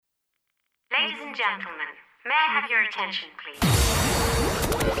Ladies and gentlemen, may I have your attention, please?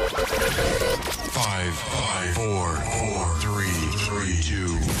 5, 4, 3, 2,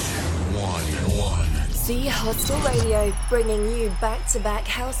 1. Z Hostel Radio, bringing you back-to-back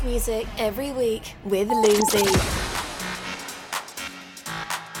house music every week with Loomsy.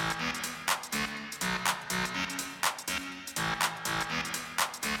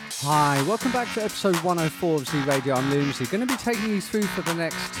 Hi, welcome back to episode 104 of Z Radio. I'm Loomsy. Going to be taking you through for the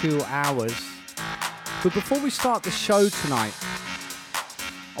next 2 hours. But before we start the show tonight,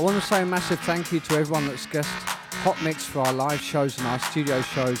 I want to say a massive thank you to everyone that's guest hot mix for our live shows and our studio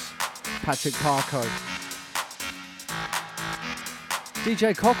shows. Patrick Parko.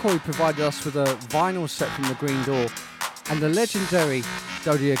 DJ Cockroy provided us with a vinyl set from the Green Door, and the legendary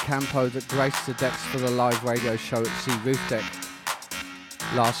Dodi Ocampo that graced the decks for the live radio show at Z Roof Deck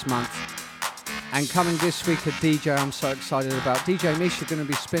last month. And coming this week, a DJ I'm so excited about. DJ Misha going to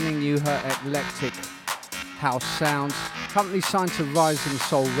be spinning you her eclectic house sounds. Currently signed to Rising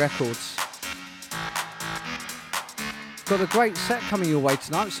Soul Records. Got a great set coming your way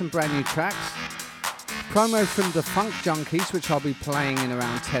tonight with some brand new tracks. Promo from the Funk Junkies, which I'll be playing in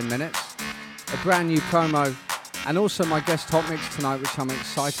around 10 minutes. A brand new promo, and also my guest hot mix tonight, which I'm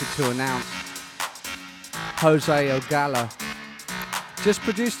excited to announce. Jose Ogalla just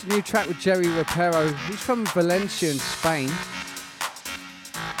produced a new track with Jerry Rapero. He's from Valencia in Spain.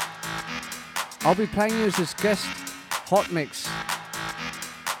 I'll be playing you as his guest hot mix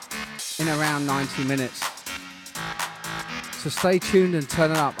in around 90 minutes. So stay tuned and turn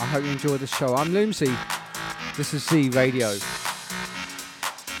it up. I hope you enjoy the show. I'm Loomsy. This is Z Radio.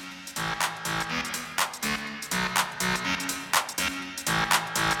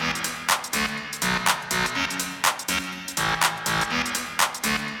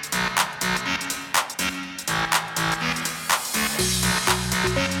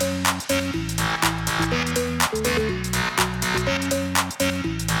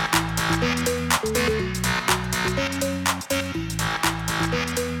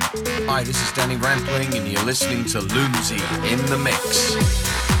 Hi, this is Danny Rampling, and you're listening to Loomsy in the Mix.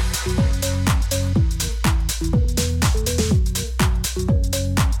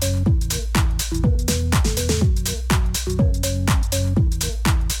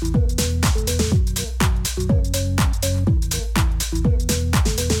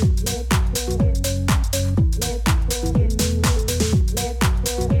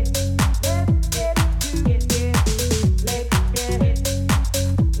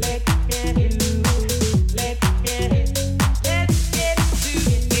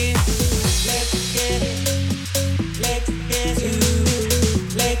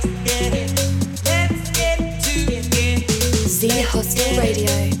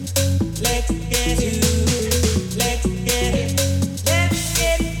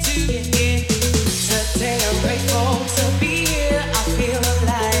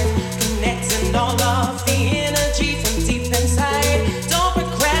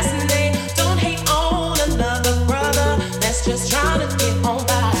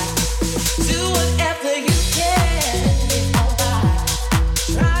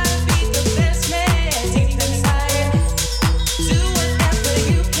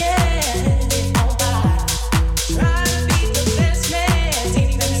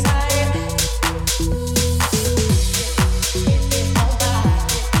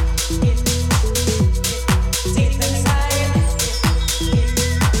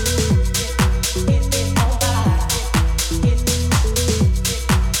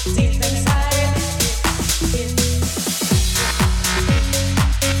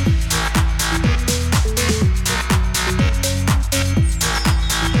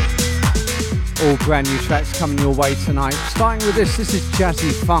 Brand new tracks coming your way tonight. Starting with this is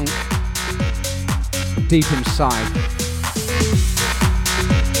Jazzy Funk, Deep Inside.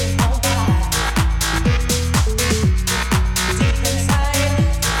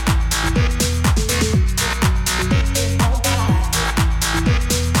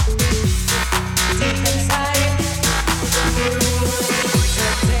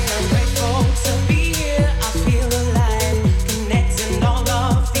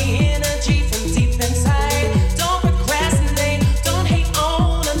 Don't hate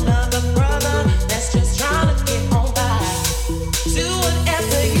on another brother. Let's just try to get on by.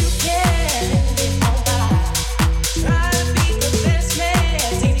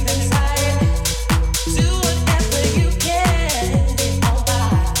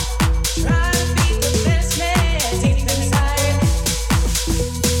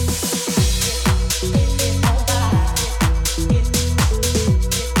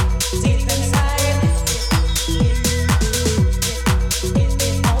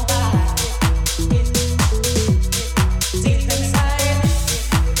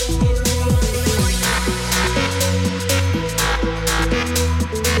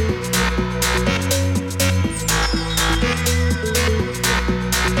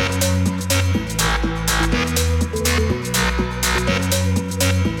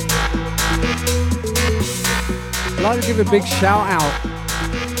 I'd like to give a big shout out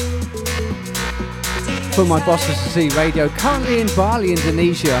for my bosses to see radio, currently in Bali,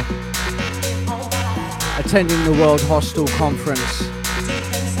 Indonesia, attending the World Hostel Conference.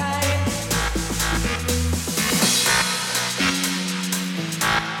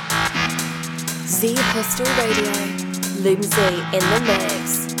 Z Hostel Radio, Loomsy in the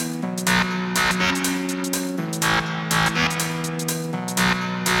mix.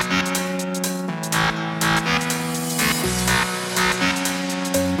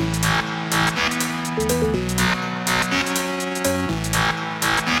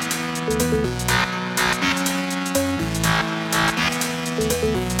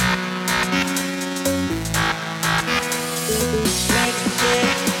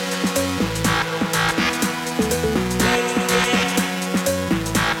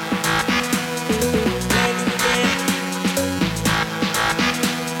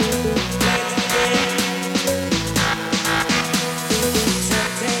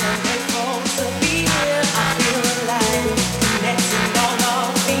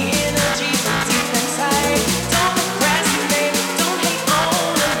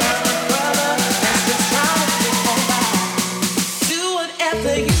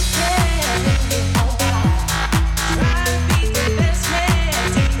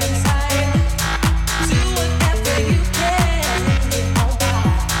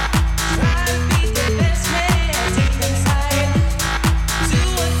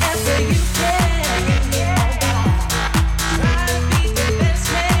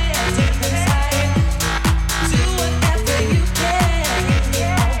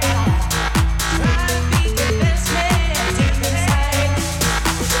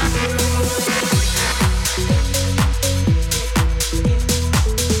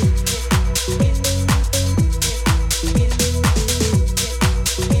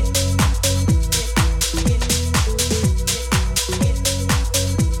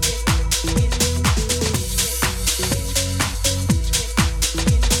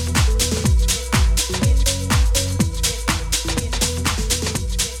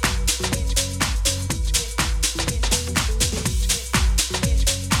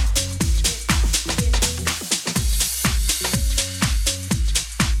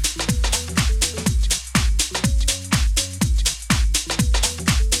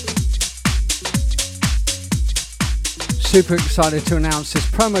 Super excited to announce this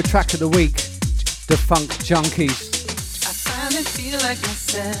promo track of the week, The Funk Junkies.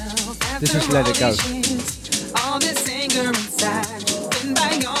 This is Let It Go. All this anger inside, been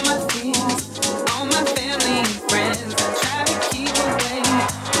by all my fears, all my family and friends. I try to keep away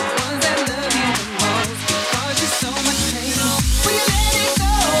the ones that love you the most, because you're so much pain. Will you let it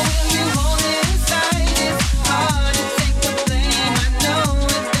go? Will you hold it inside? It's hard to take the blame. I know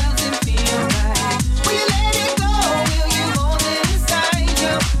it doesn't feel right. Will you let it go? Will you hold it inside?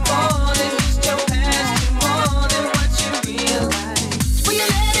 You're more than just your past. You're more than what you realize. Will you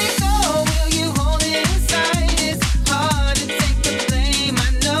let it go? Will you hold it inside? It's hard to take the blame. I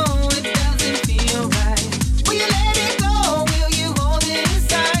know it doesn't feel right. Will you let it go? Will you hold it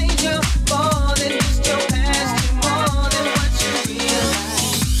inside? You're more than just your past. You're more than what you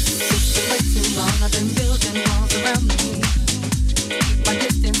realize. It's been way too long. I've been building walls around me. Keep my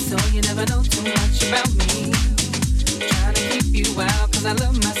distance so you never know too much about me. Trying to keep you out 'cause I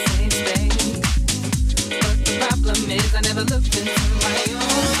love my safe space. But the problem is I never looked into my own.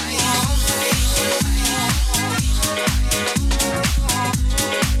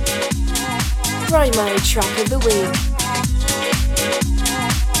 Promo track of the week.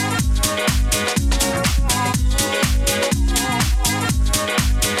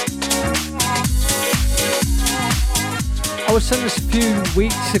 I was sent this a few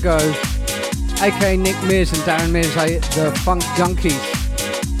weeks ago, aka Nick Mears and Darren Mears, the Funk Junkies.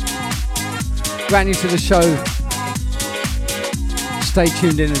 Brand new to the show. Stay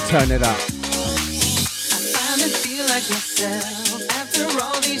tuned in and turn it up. I finally feel like myself after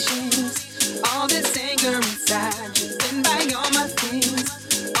all these years. All this anger inside, been by all my things,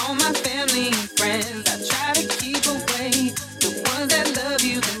 all my family and friends. I try to keep away the ones that love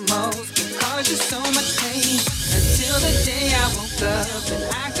you the most, because you're so much pain. Until the day I woke up and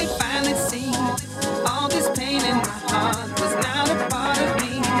I could finally see all this pain in my heart was not a part of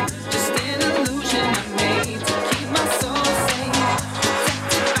me, just an illusion I made to keep my soul safe.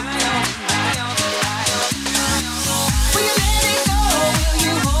 Protected by all. Will you let it go? Will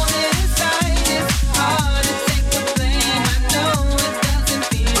you hold it inside? It's hard to take the blame. I know it doesn't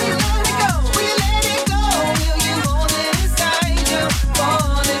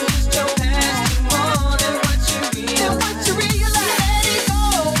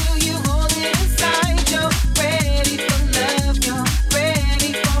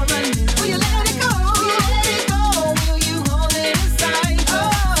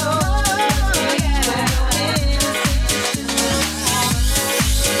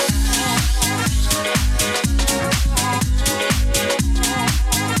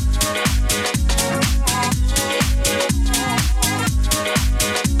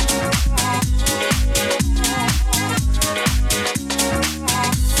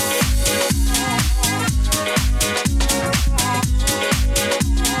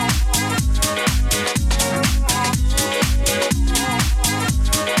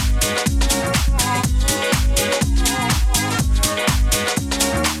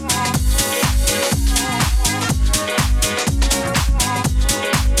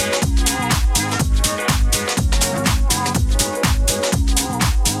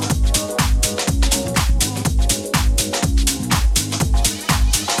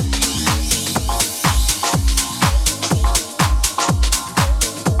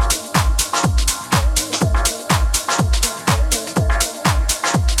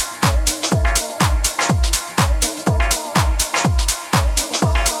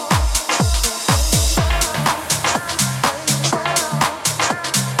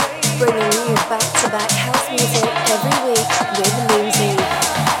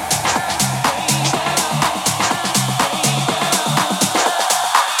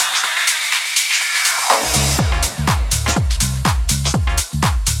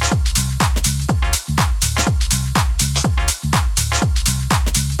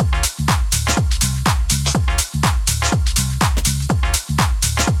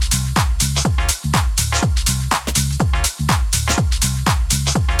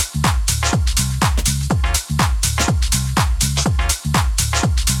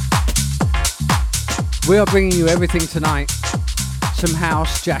We are bringing you everything tonight. Some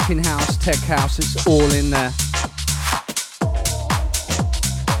house, jacking house, tech house, it's all in there.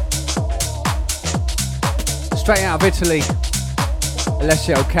 Straight out of Italy,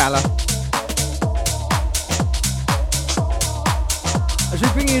 Ogalla. As we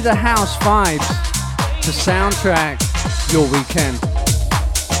bring you the house vibes to soundtrack your weekend.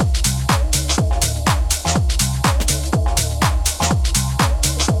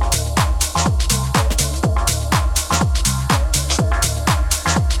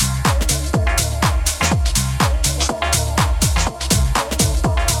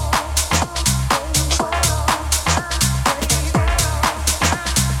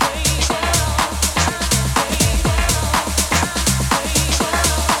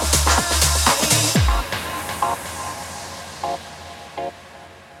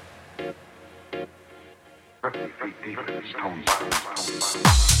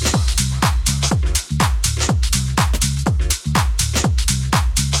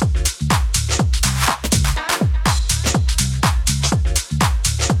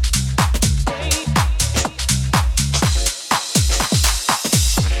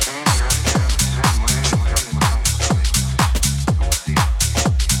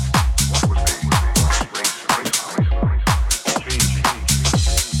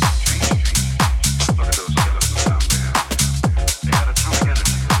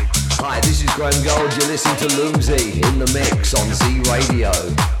 You're listening to Loomsy in the mix on Z Radio.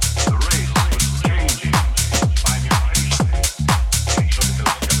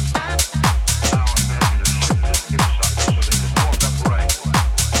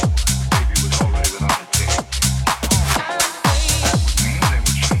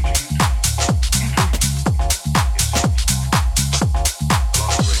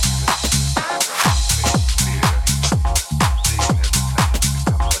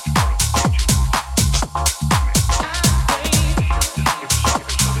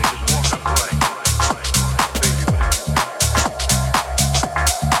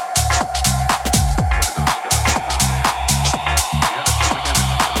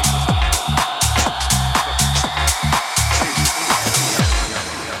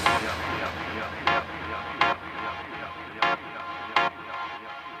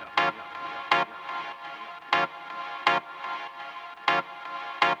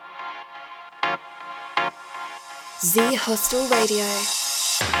 Z Hostel Radio. The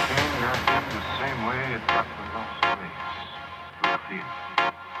same way it got the lost race.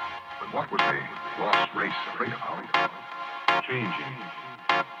 But what was the lost race afraid of? Changing.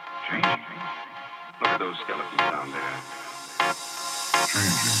 Look at those skeletons down there.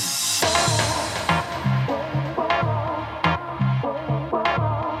 Changing.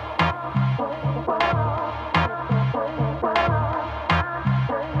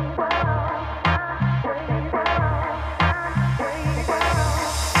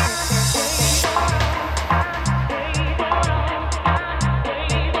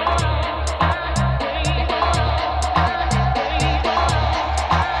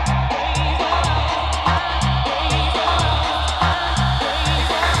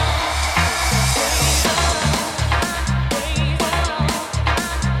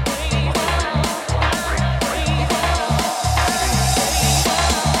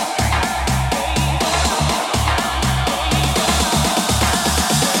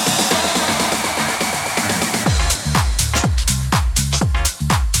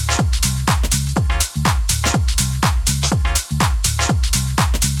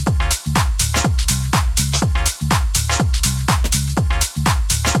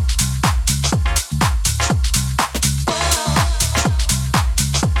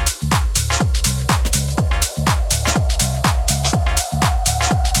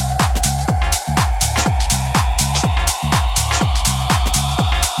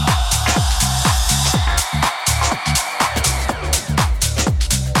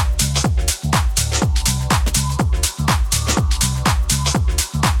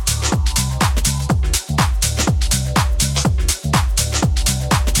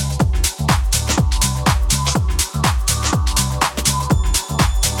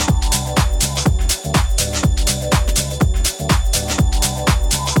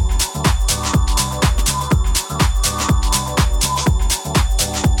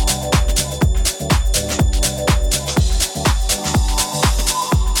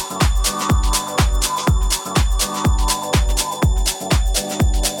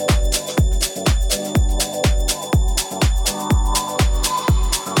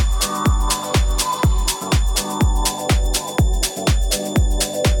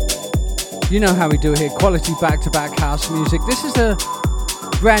 You know how we do here, quality back-to-back house music. This is the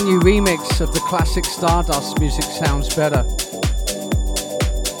brand new remix of the classic Stardust, Music Sounds Better.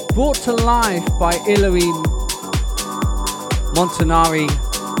 Brought to life by Hilary Montanari,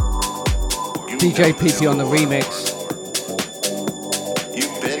 DJ PP on the remix.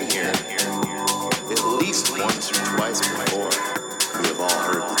 You've been here at least once or twice before. We have all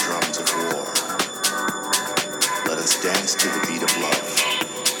heard the drums of war. Let us dance to the beat of love.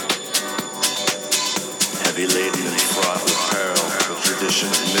 Heavy laden and fraught with peril, the tradition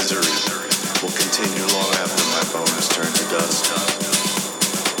of misery will continue long after my bones turn to dust.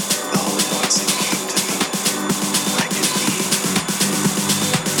 All at once it came to me, I could be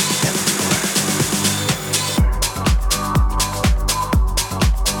everywhere.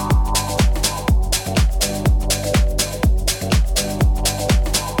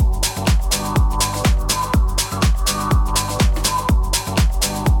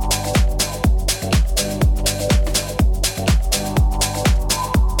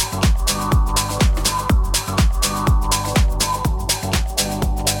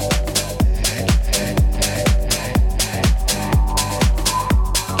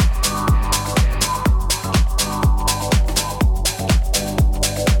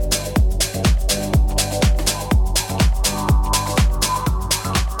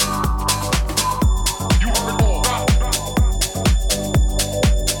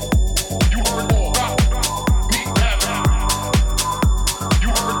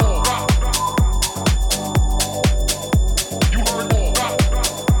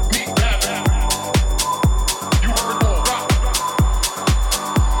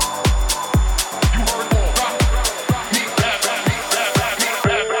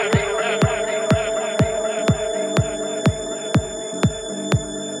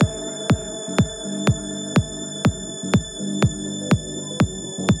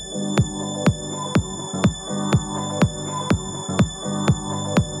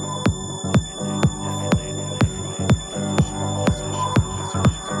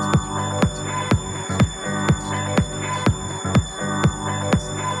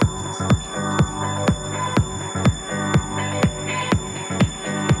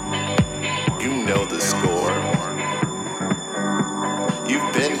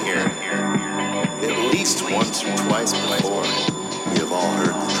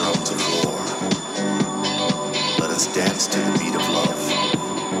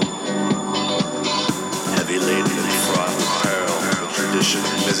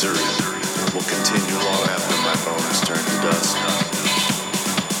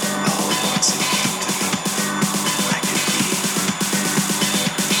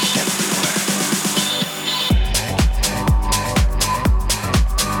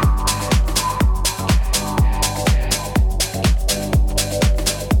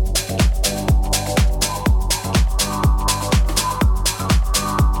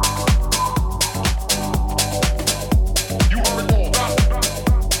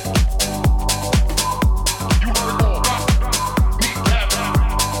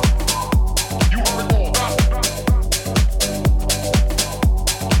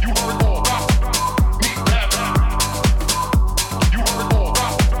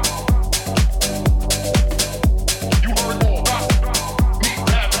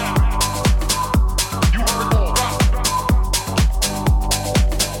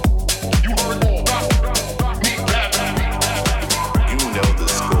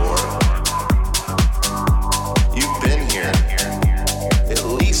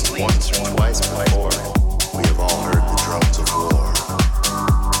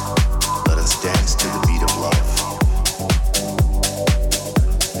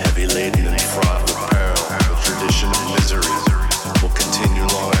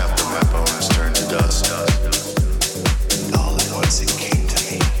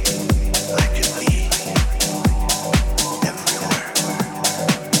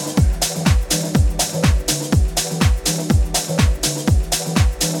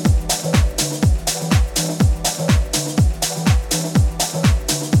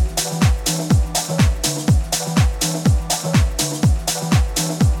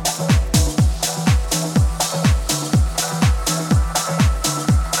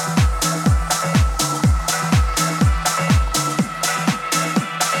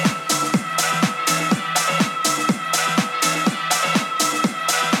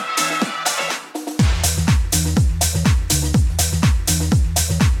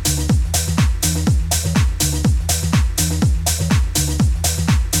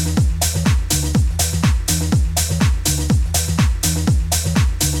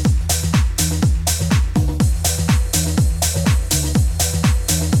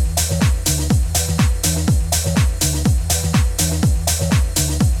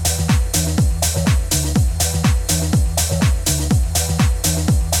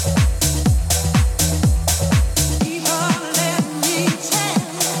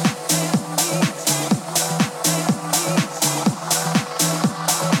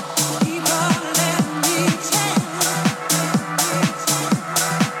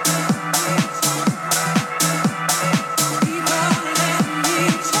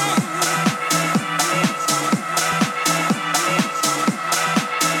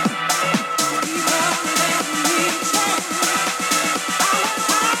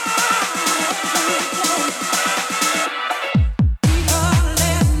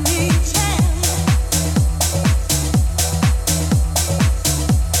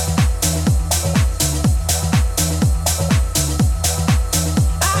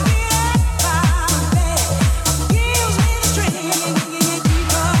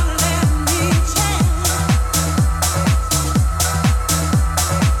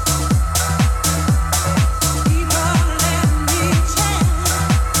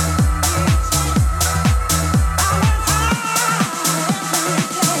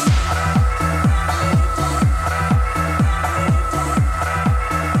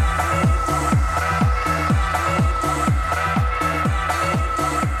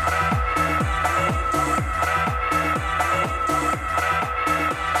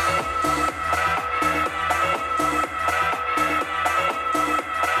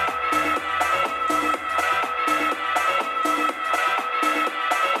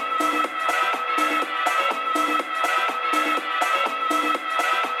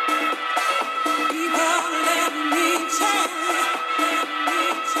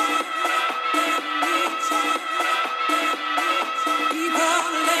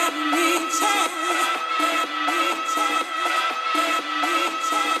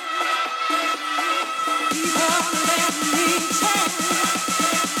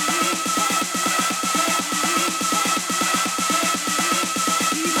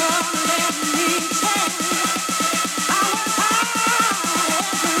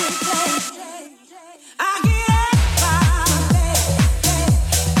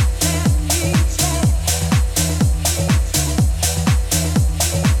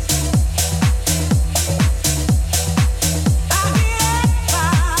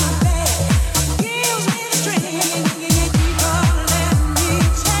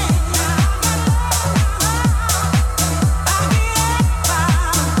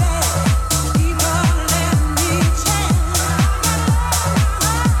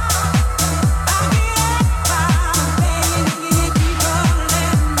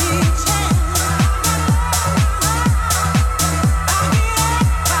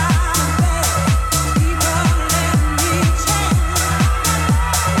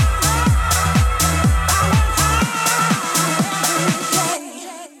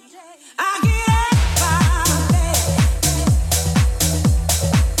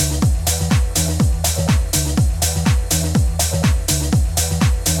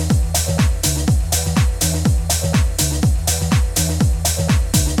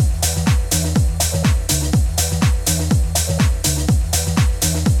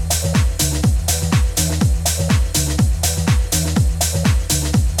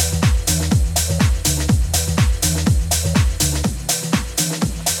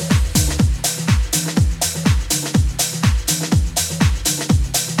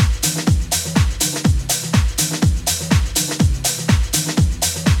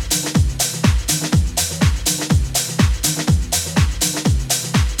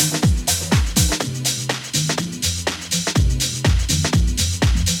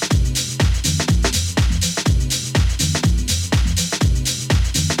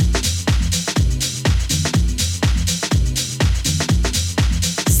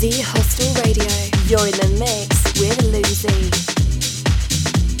 Z Hostel Radio. You're in the mix with Lucy.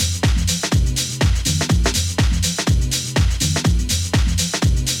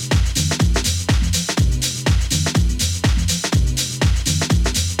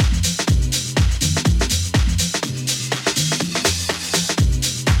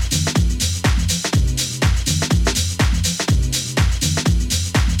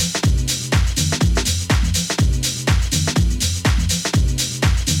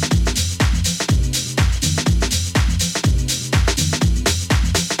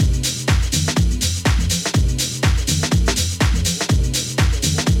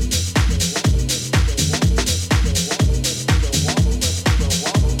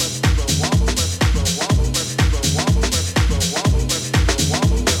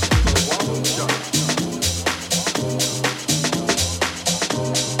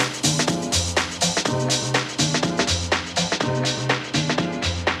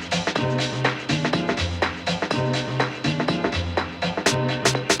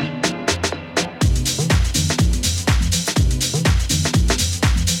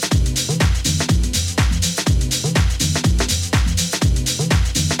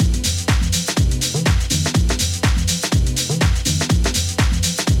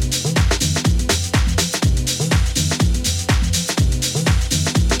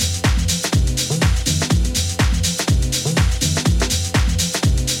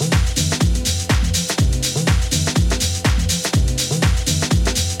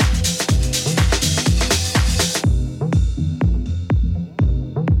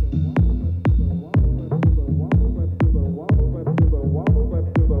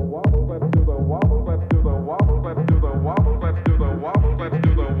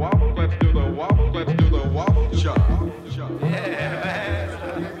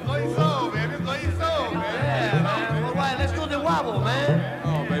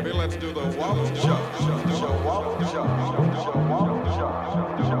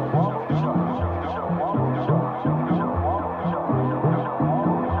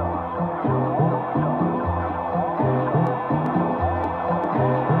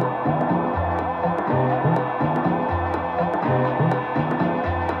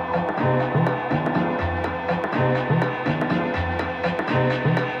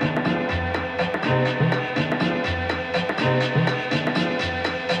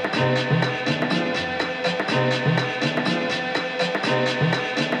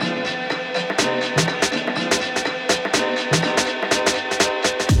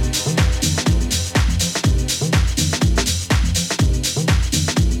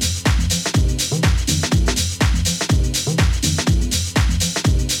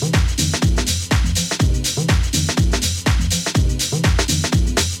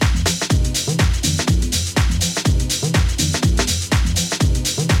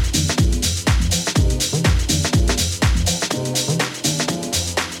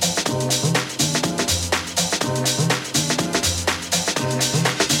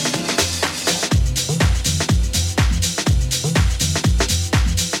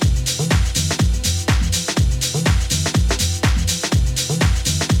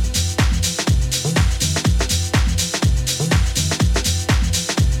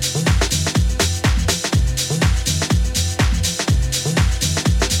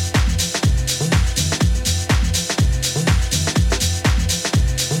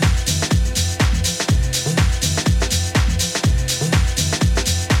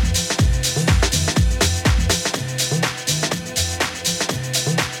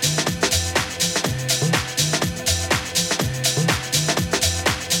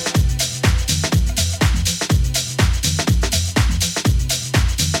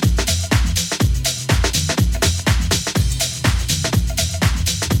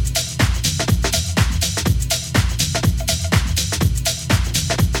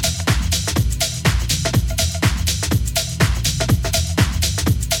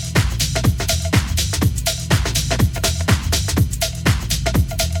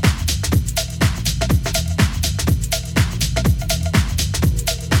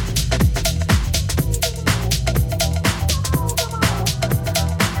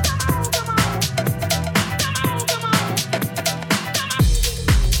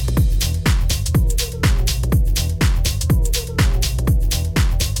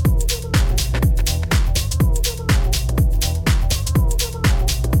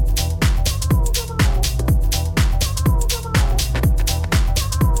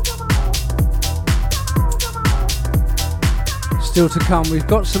 Still to come, we've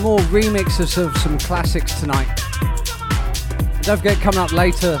got some more remixes of some classics tonight. Don't forget, coming up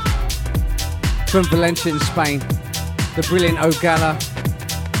later from Valencia in Spain, the brilliant Ogalla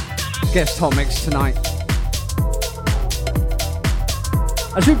guest hot mix tonight.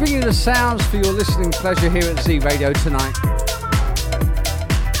 As we bring you the sounds for your listening pleasure here at Z Radio tonight.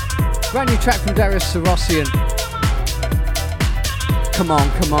 Brand new track from Darius Sarossian. Come on,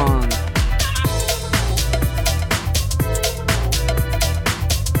 come on.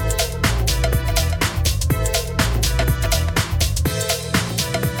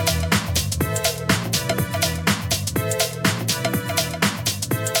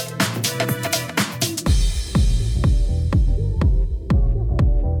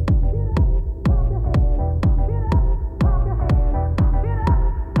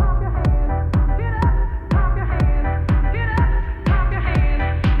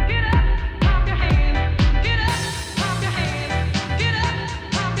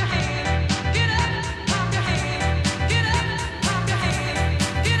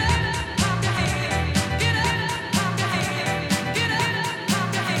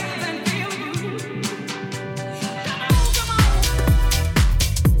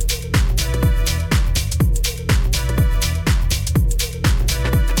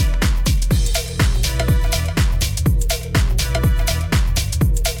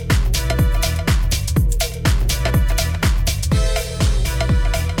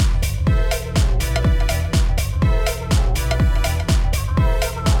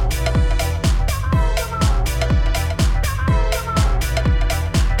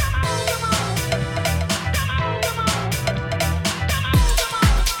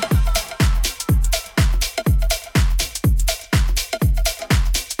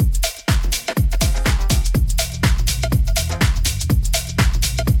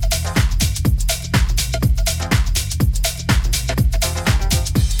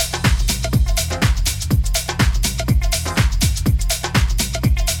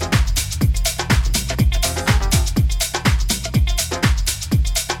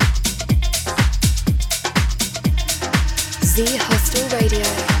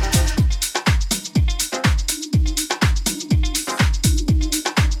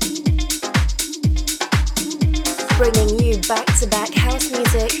 Bringing you back-to-back house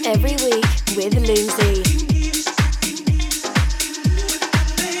music every week with Loomsy.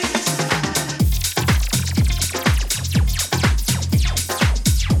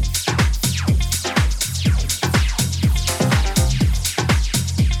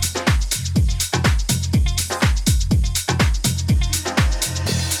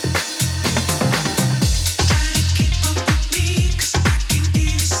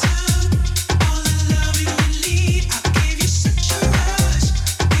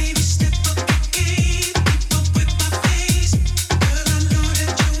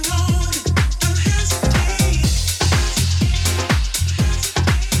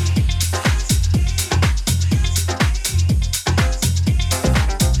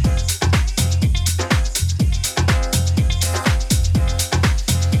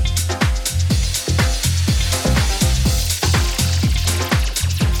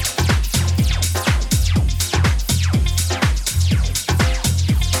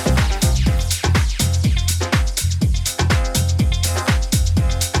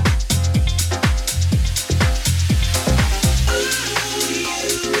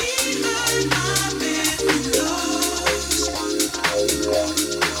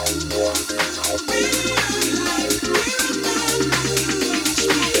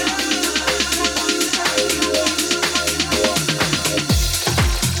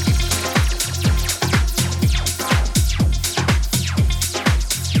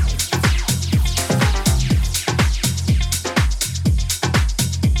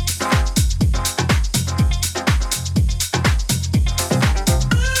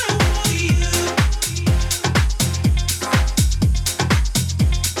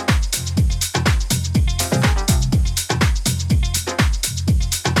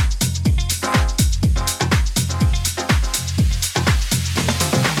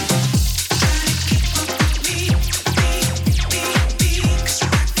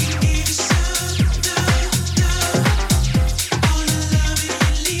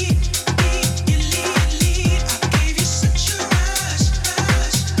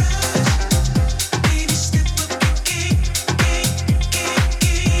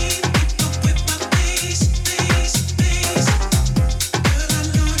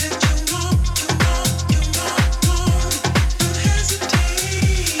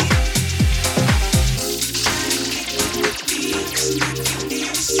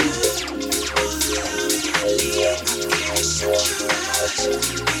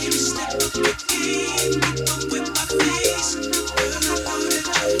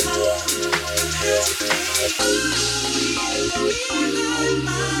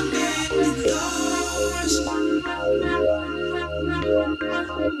 My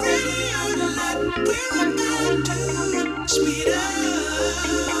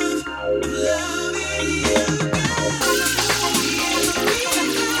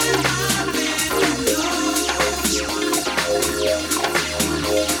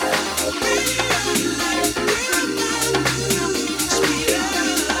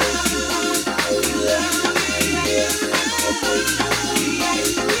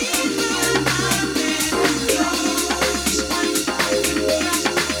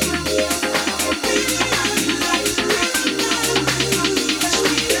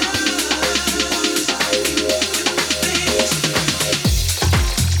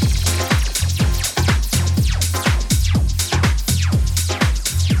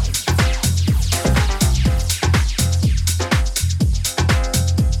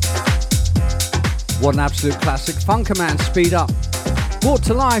What an absolute classic. Funker Man, Speed Up. Brought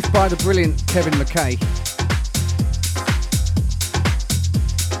to life by the brilliant Kevin McKay.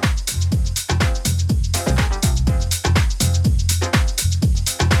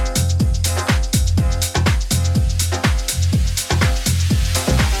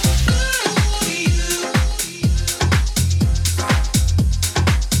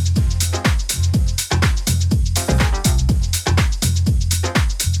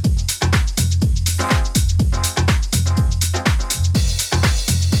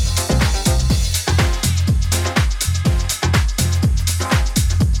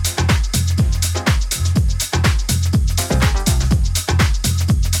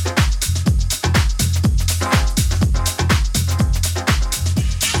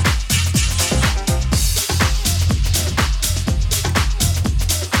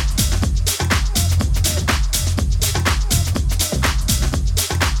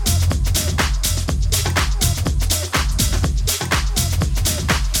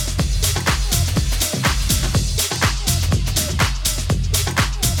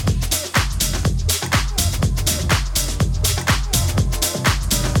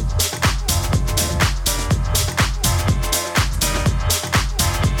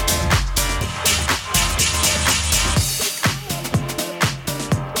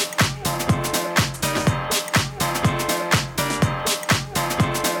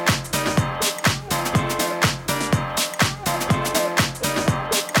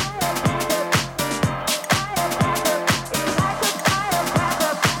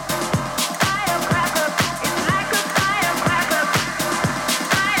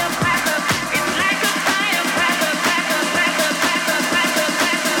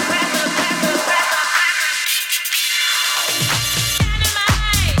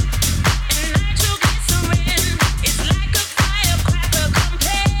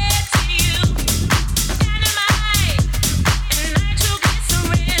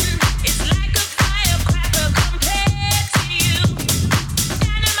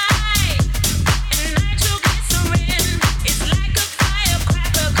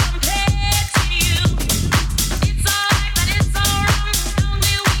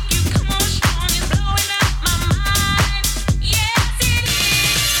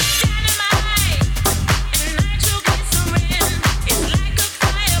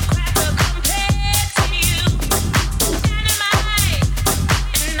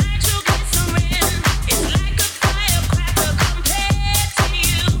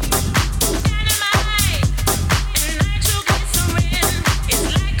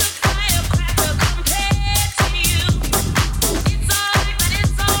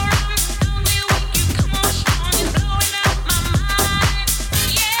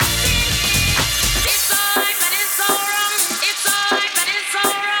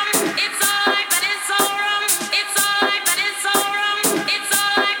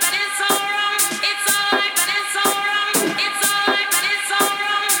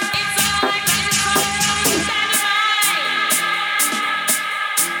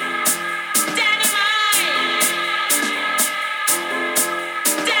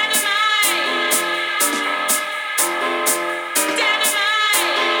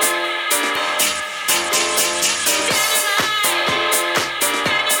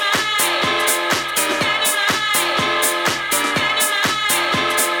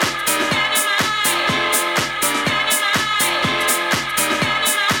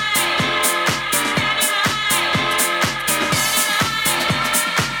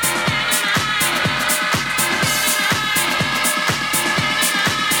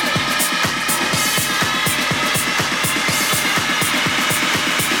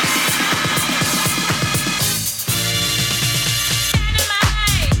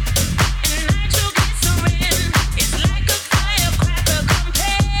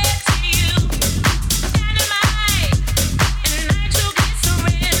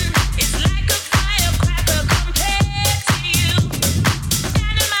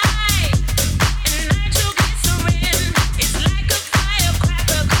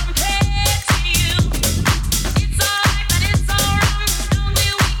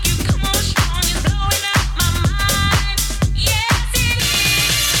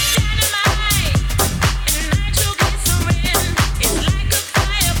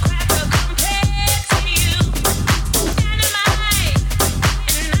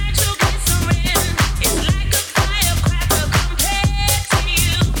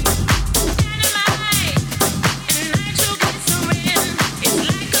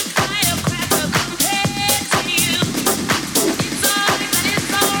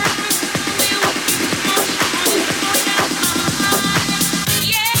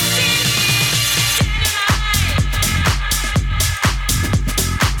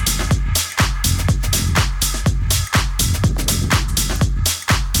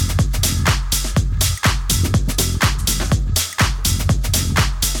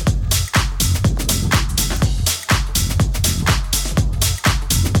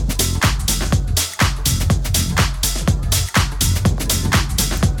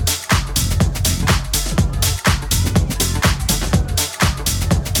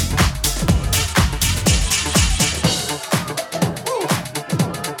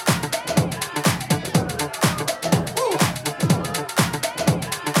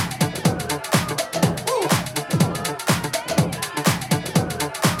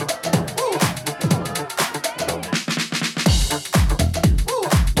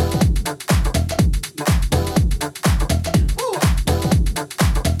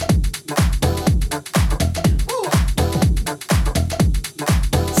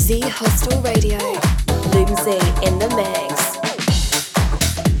 Hostel Radio. Loomsy in the mix.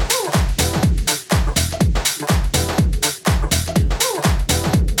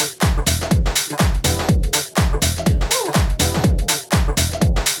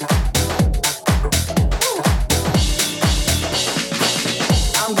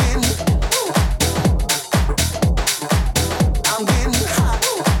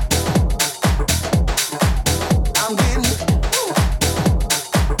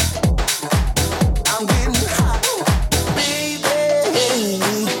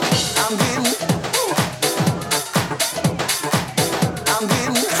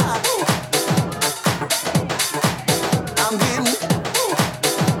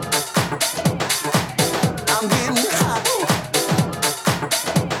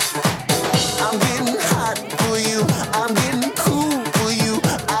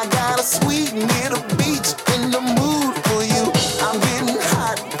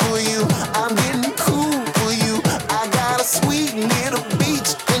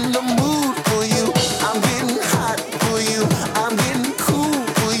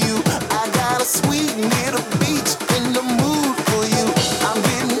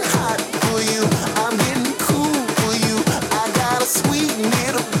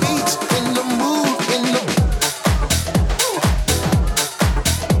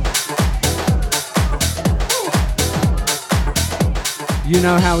 You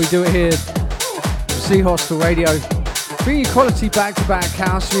know how we do it here. C Hostel Radio. Bringing quality back-to-back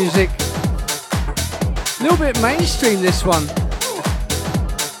house music. A little bit mainstream this one.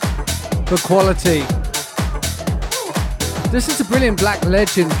 But quality. This is a brilliant black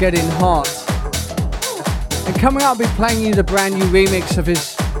legend getting hot. And coming up I'll be playing you the brand new remix of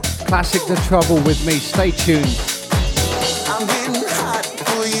his classic The Trouble with Me. Stay tuned. I'm getting hot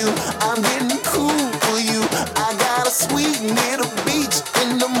for you. I'm getting cool for you. I got a sweet little beach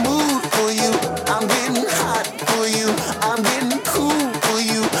in the mood for you. I'm getting hot for you. I'm getting cool for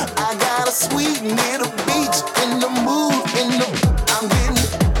you. I got a sweet little beach in the mood. I'm getting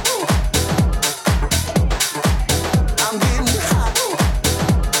hot. I'm getting hot.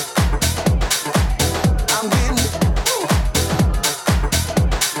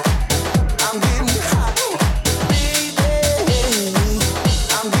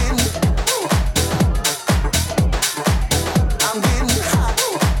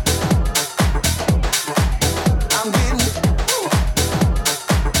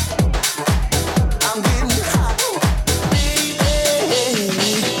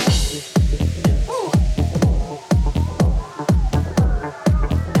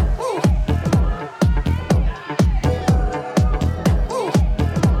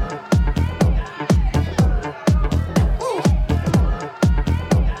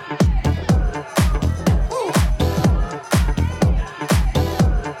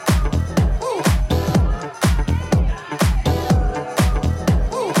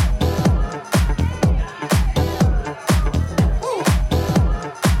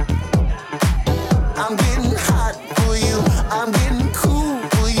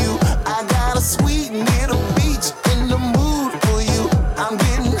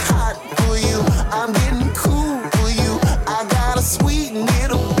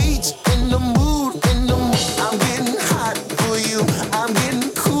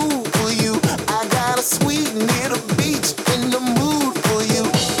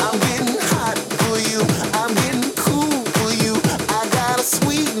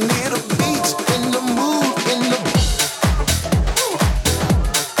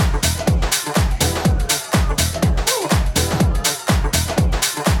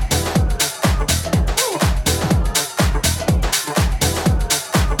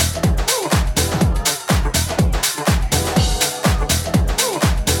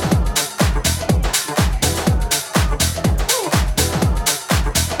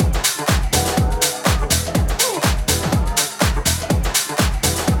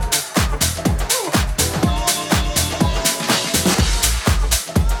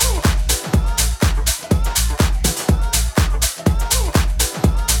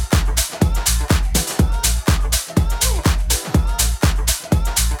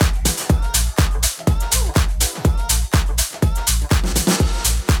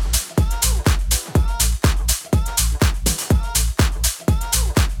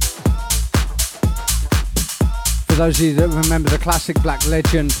 those of you that remember the classic black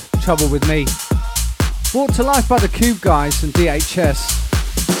legend, Trouble With Me. Brought to life by the Cube Guys and DHS.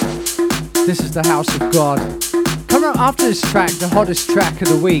 This is the House of God. Coming up after this track, the hottest track of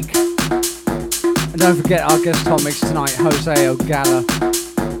the week. And don't forget our guest hot mix tonight, Jose Ogalla.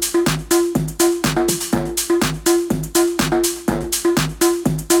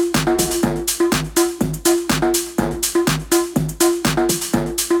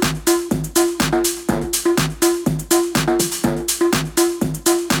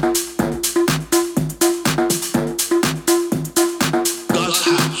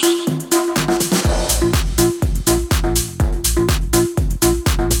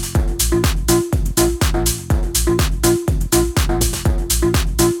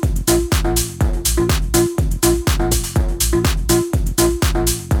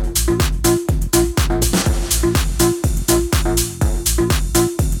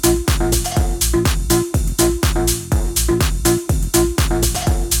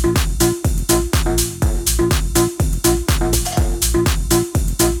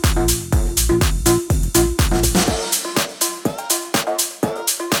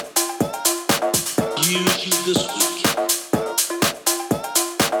 use you this week.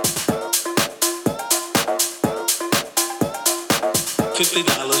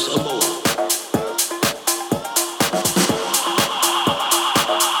 $50 or more.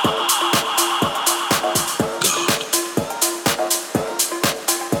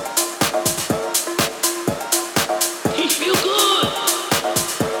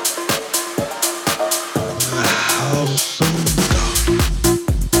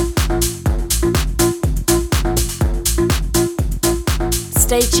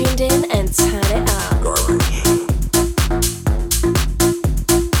 Stay tuned in and turn it up.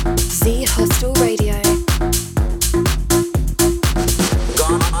 Z Hostel Radio.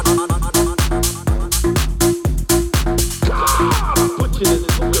 God, put you in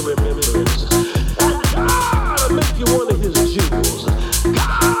the remembrance. God, make you one of his jewels.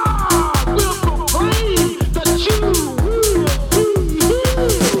 God will proclaim that you will be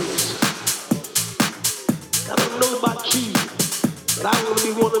his. I don't know about you, but I want to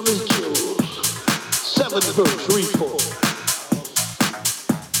be one of his jewels. 7 verse, read for.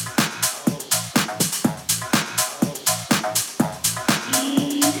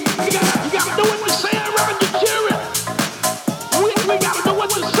 You gotta know what to say around your children. We gotta know what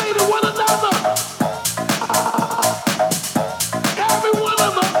to say to one another. Every one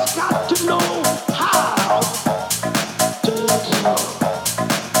of us got to know how to talk.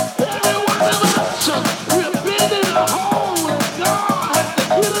 Every one of us, we've been in a hole and God had to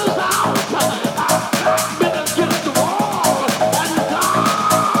get us out. I've been against the wall and God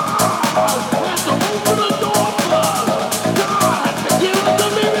had to open the door for us. God had to give us a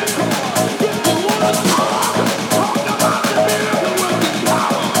miracle. If you want to talk about the miracle working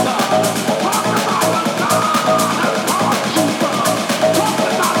power of God. Talk about what God has taught you from. Talk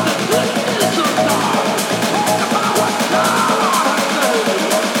about the goodness of God. Talk about what God has done.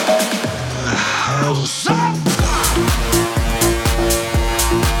 House up!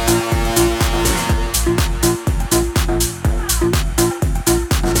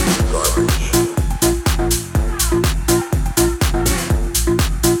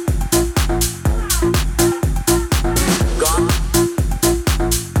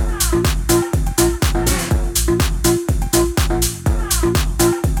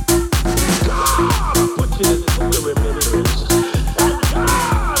 God, put you in the remembrance.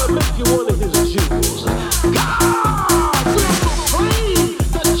 God, make you one of his jewels. God will proclaim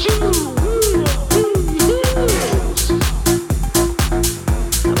that you will be his.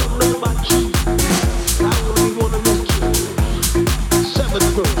 I don't know about you, but I want to be one of his jewels. 7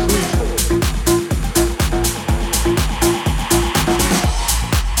 verse, read for.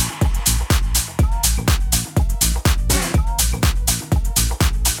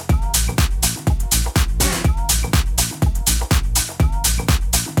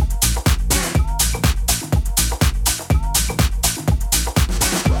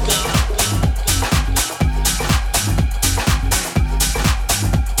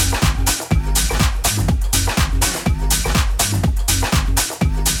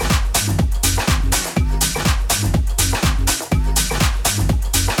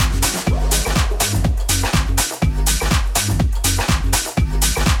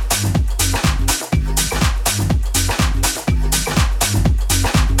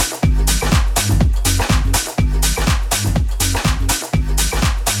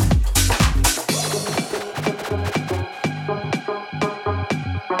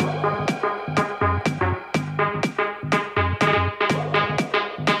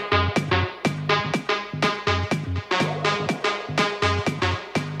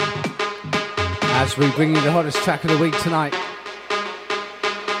 As we bring you the hottest track of the week tonight.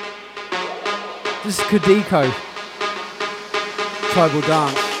 This is Kadiko, Tribal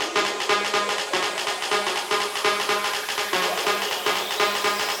Dance.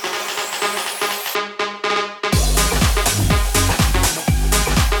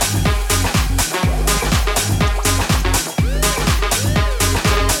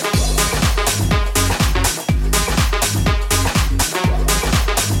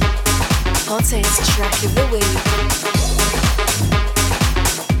 Hottest track of the week.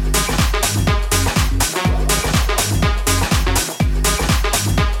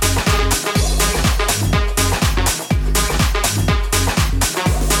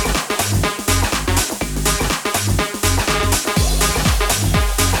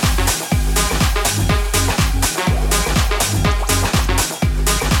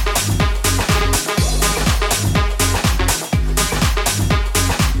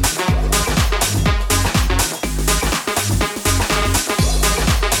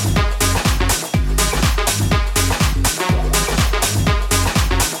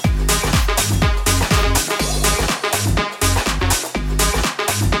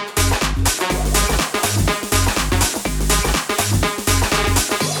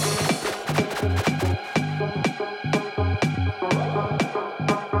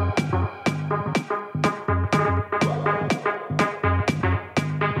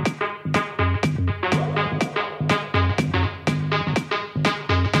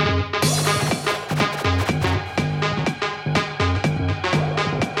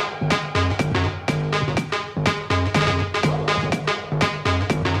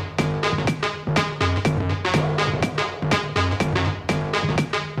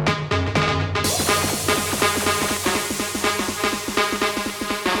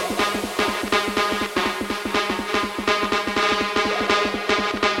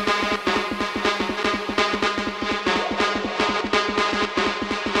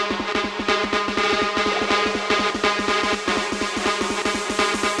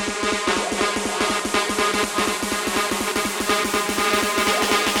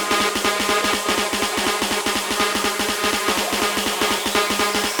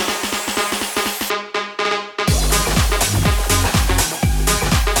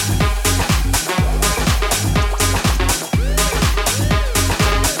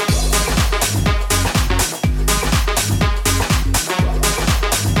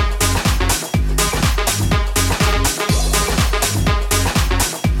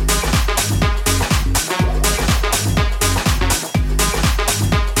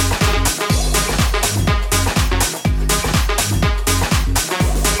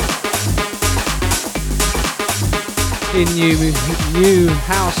 in new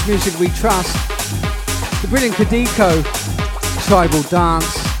house music we trust. The brilliant Kadiko, Tribal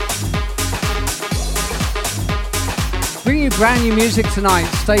Dance. Bringing you brand new music tonight,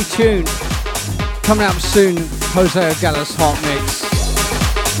 stay tuned. Coming up soon, Jose Ogalla's Hot Mix.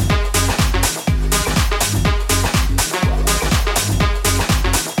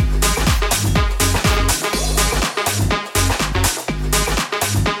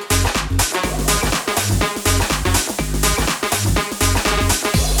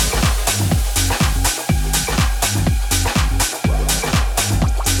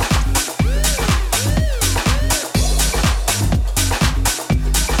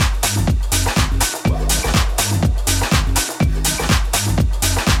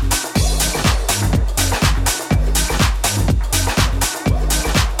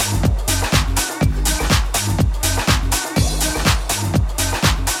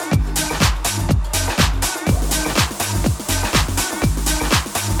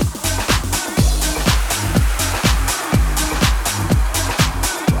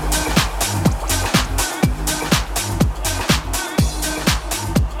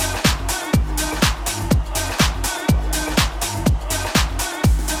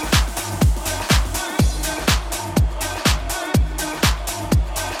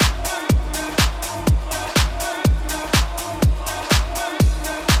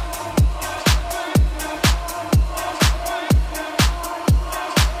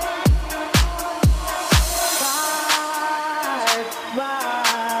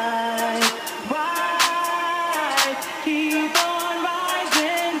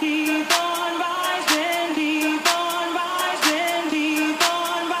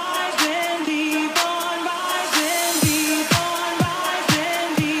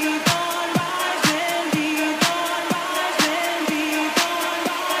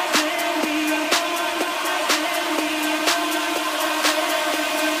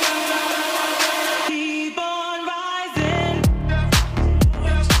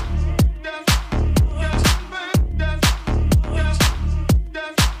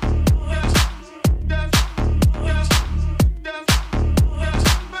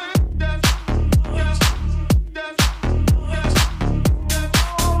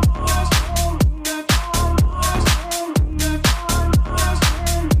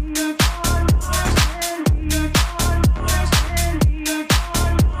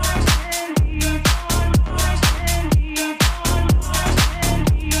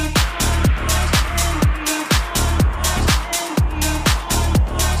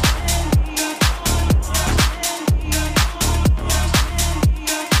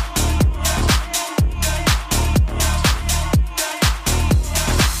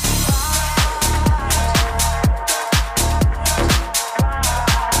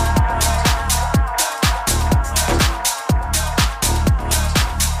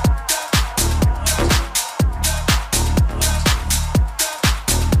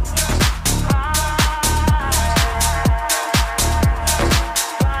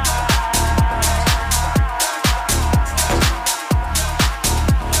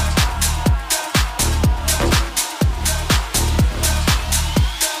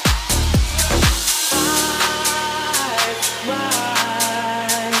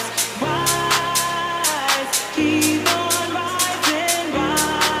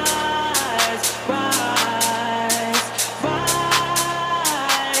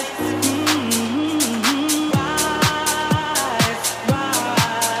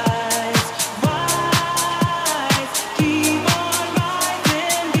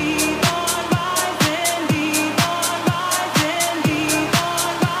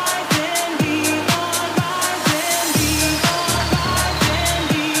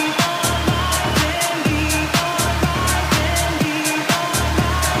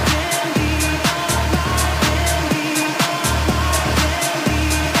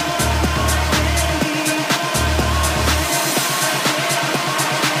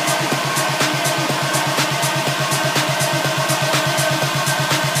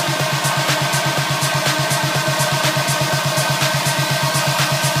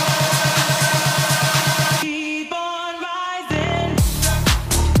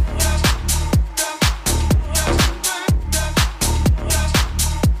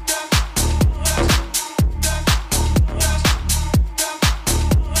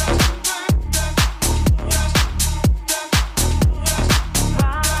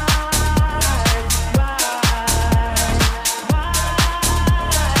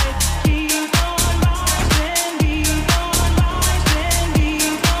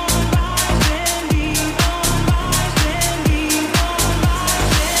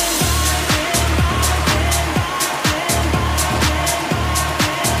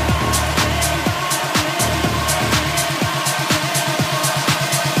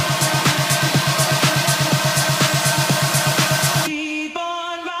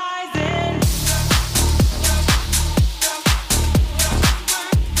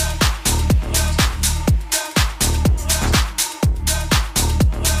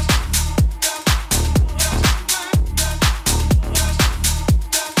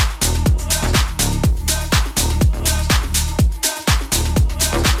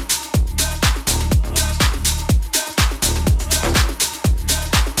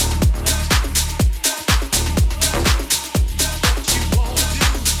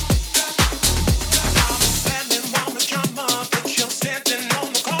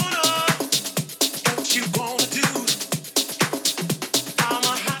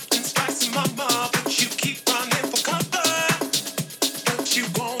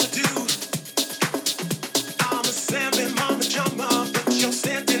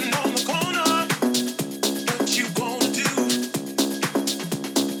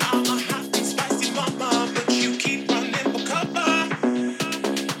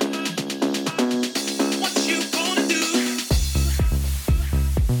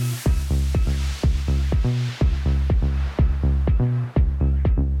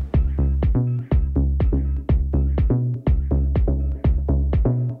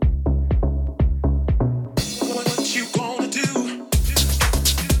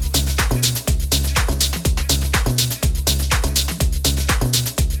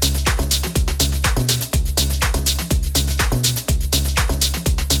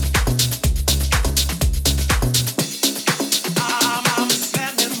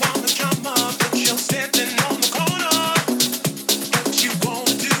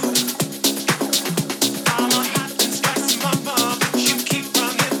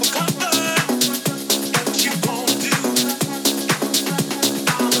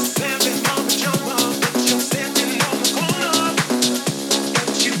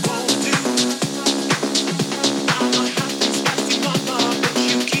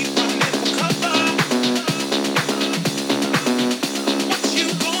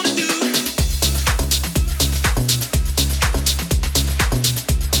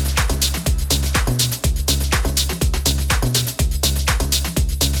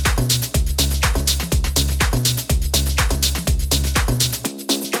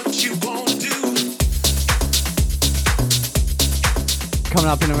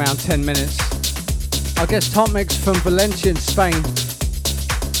 coming up in around 10 minutes. Our guest Tom Mix from Valencia in Spain.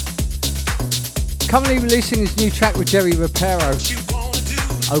 Currently releasing his new track with Jerry Rapero,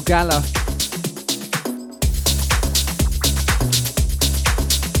 Ogalla.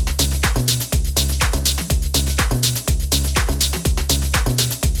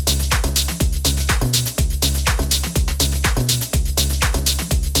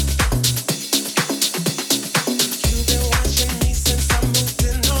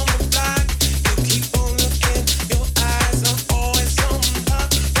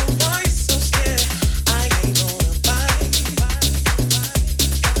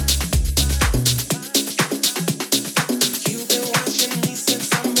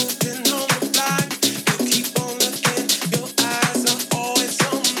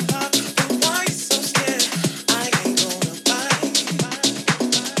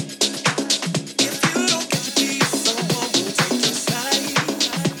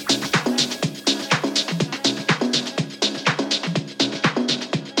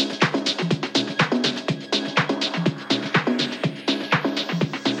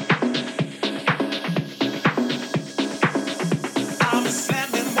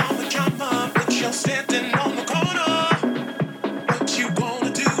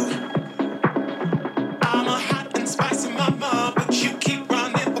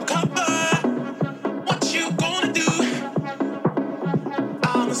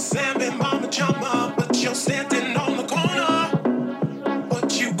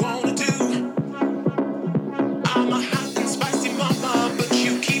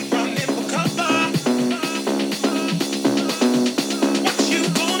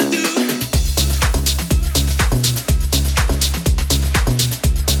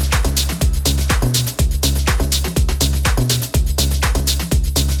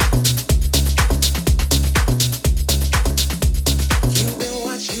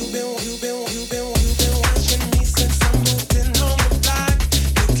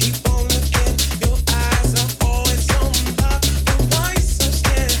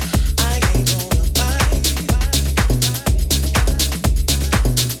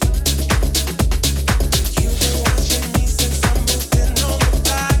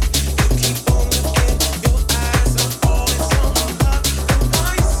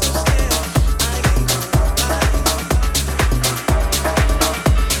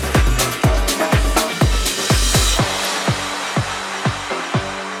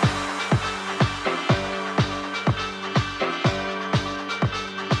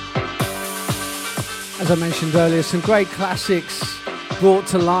 As I mentioned earlier, some great classics brought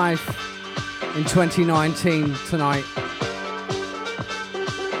to life in 2019 tonight.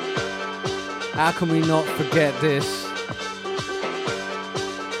 How can we not forget this?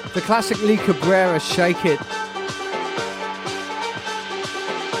 The classic Lee Cabrera, Shake It.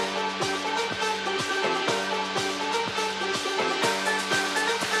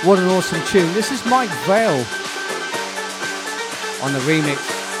 What an awesome tune. This is Mike Vale on the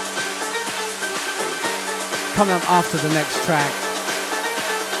remix. Coming up after the next track,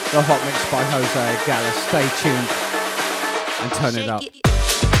 the hot mix by Jose Ogalla. Stay tuned and turn it up.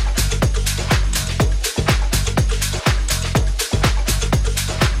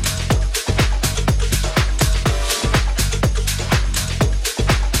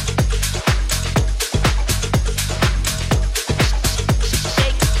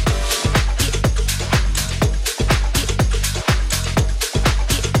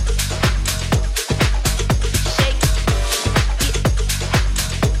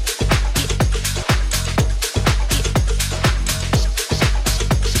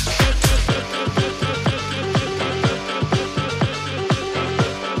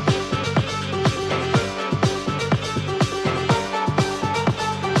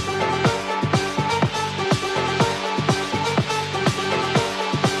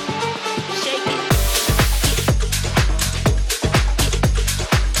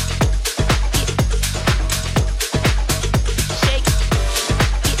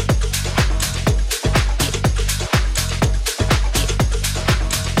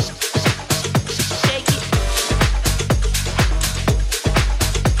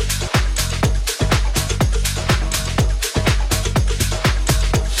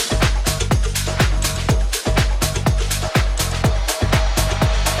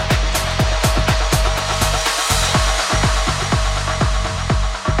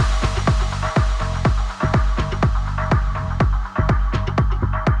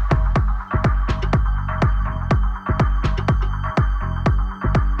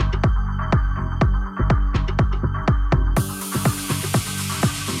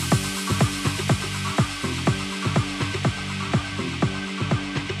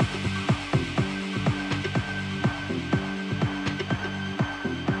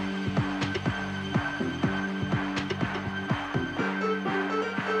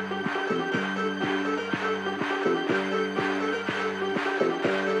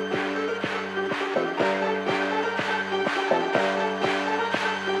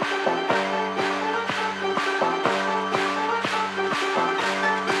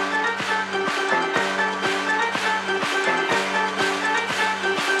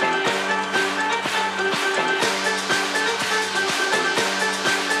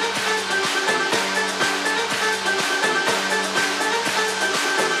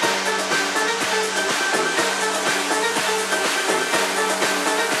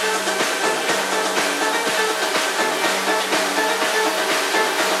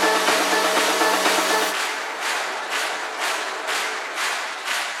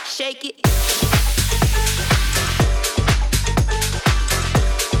 shake it.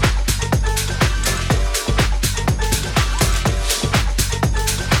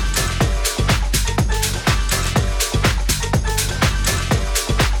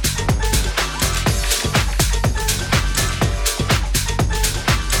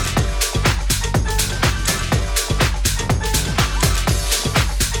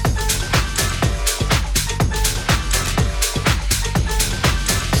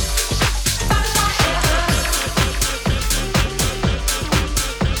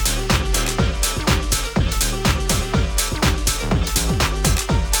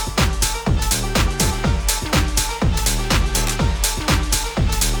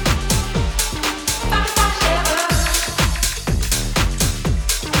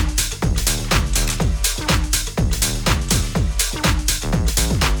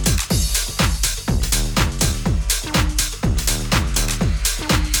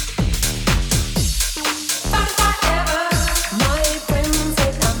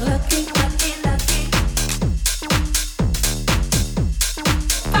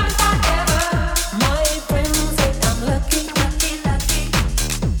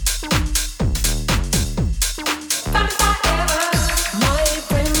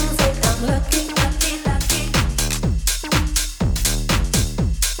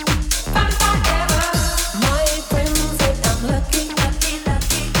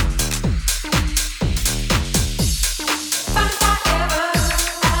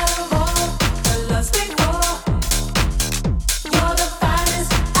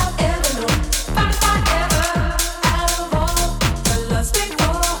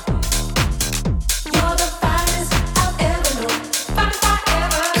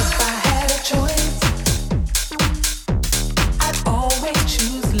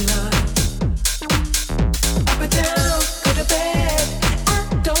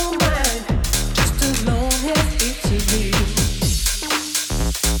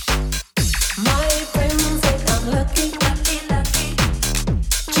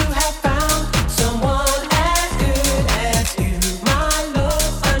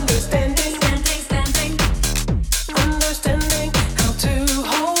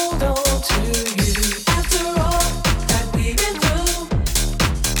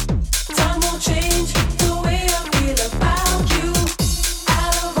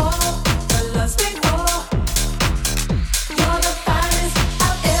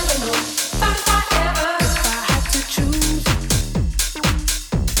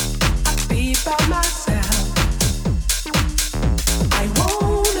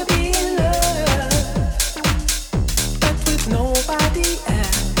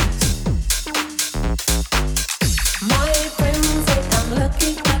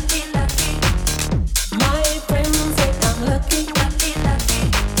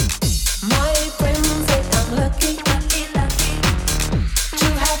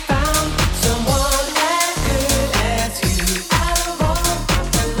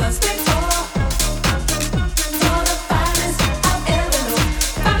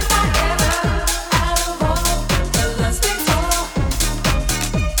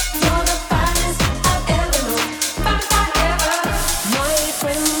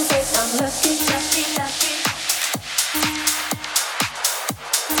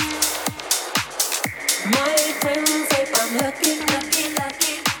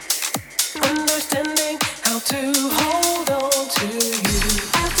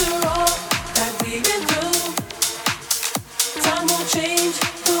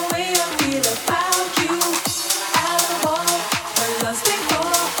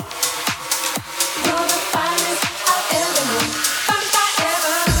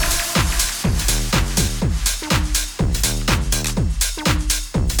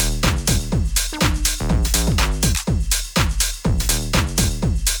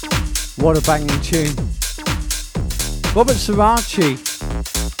 What a banging tune. Robert Sirachi,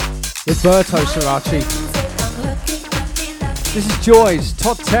 Roberto Sirachi. This is Joy's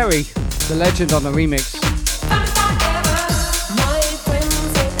Todd Terry, the legend on the remix.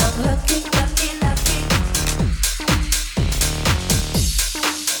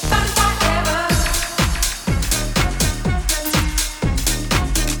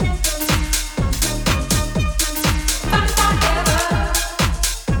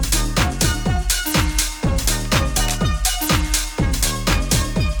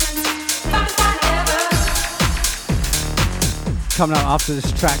 Coming up after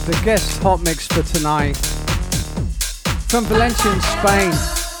this track, the guest hot mix for tonight from Valencia in Spain.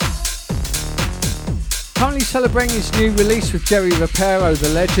 Currently celebrating his new release with Jerry Rapero, the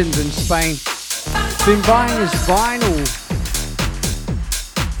legend in Spain. Been buying his vinyl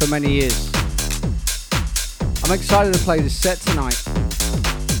for many years. I'm excited to play this set tonight.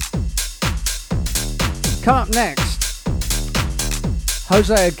 Coming up next,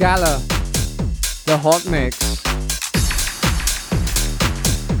 Jose Ogalla, The Hot Mix.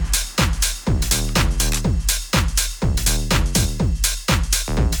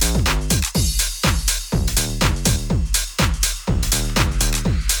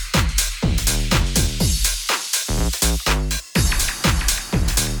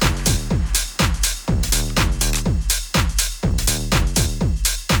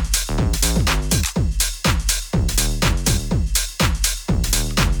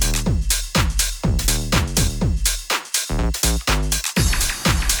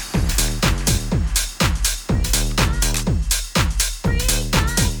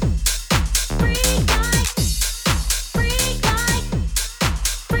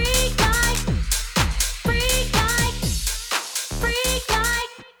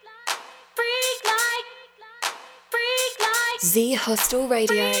 Z Hostel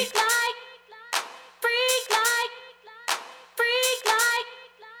Radio.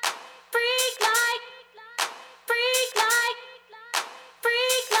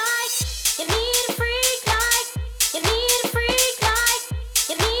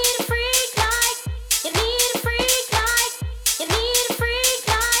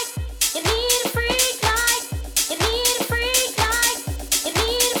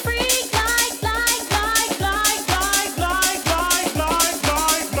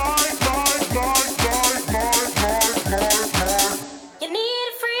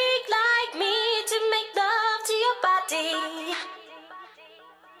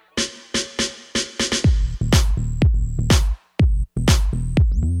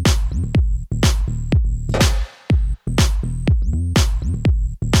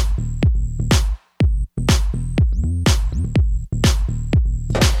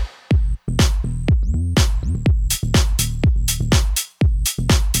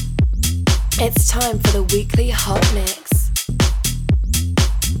 It's time for the weekly Hot Mix.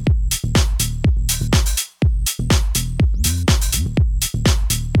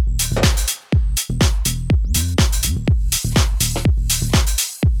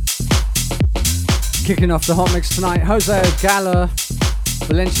 Kicking off the Hot Mix tonight, Jose Ogalla,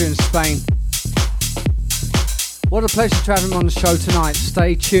 Valencia in Spain. What a pleasure to have him on the show tonight.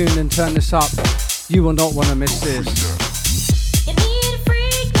 Stay tuned and turn this up. You will not want to miss this.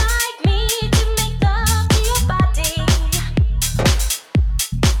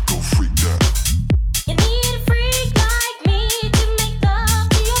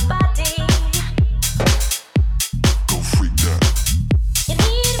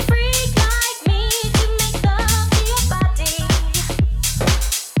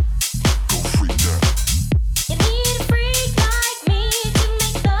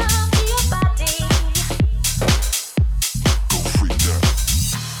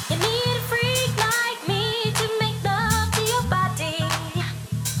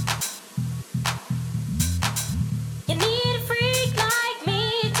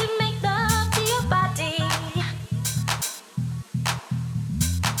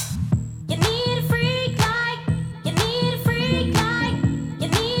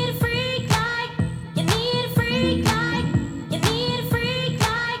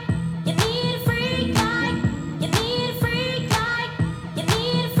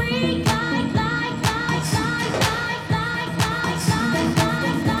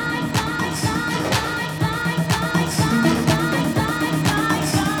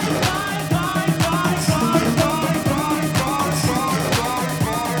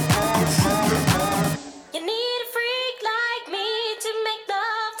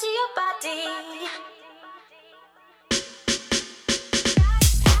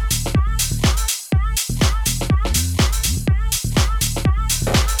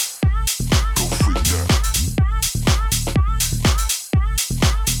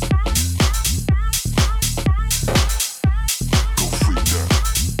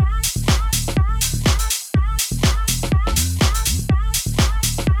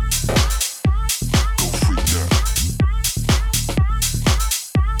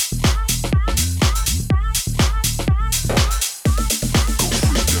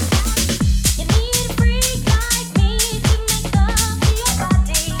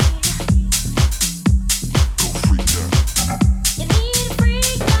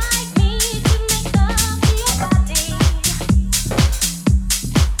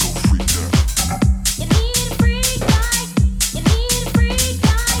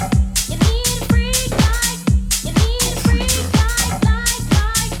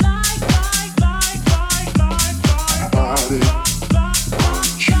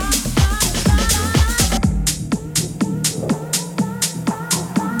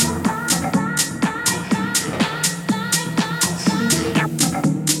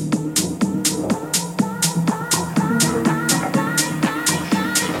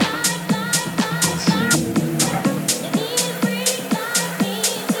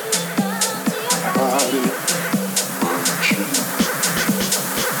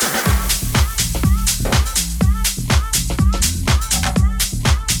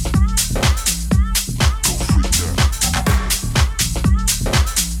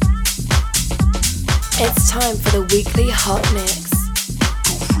 It's time for the weekly hot mix.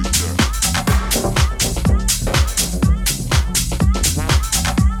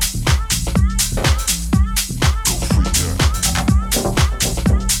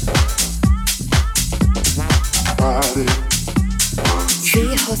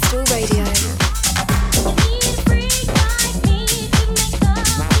 The Hostel Radio.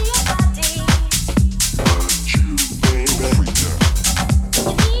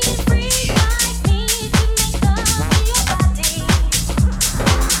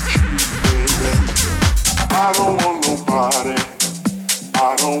 I don't want nobody,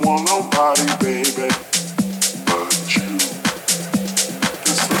 I don't want nobody, baby, but you.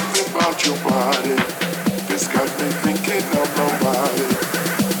 There's something about your body that's got me thinking of nobody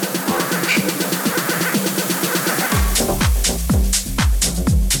but you.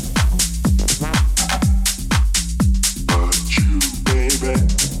 But you, baby.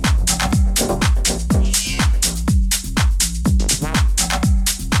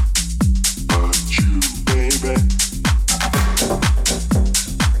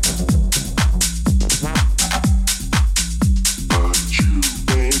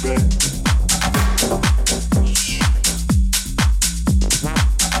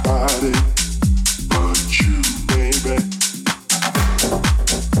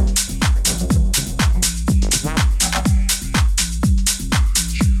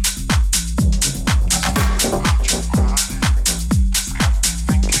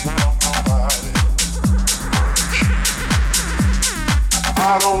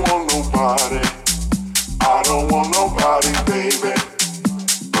 I don't want nobody, I don't want nobody, baby,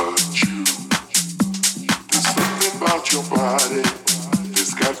 but you. There's something about your body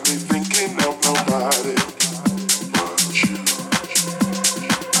that's got me thinking of nobody but you.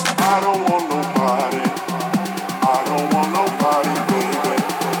 I don't want nobody, I don't want nobody, baby,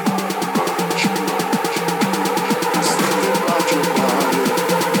 but you. There's something about your body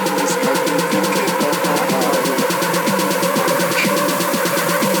that's got me thinking of nobody but you.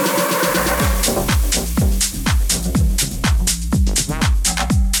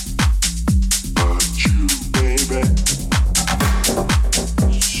 Baby.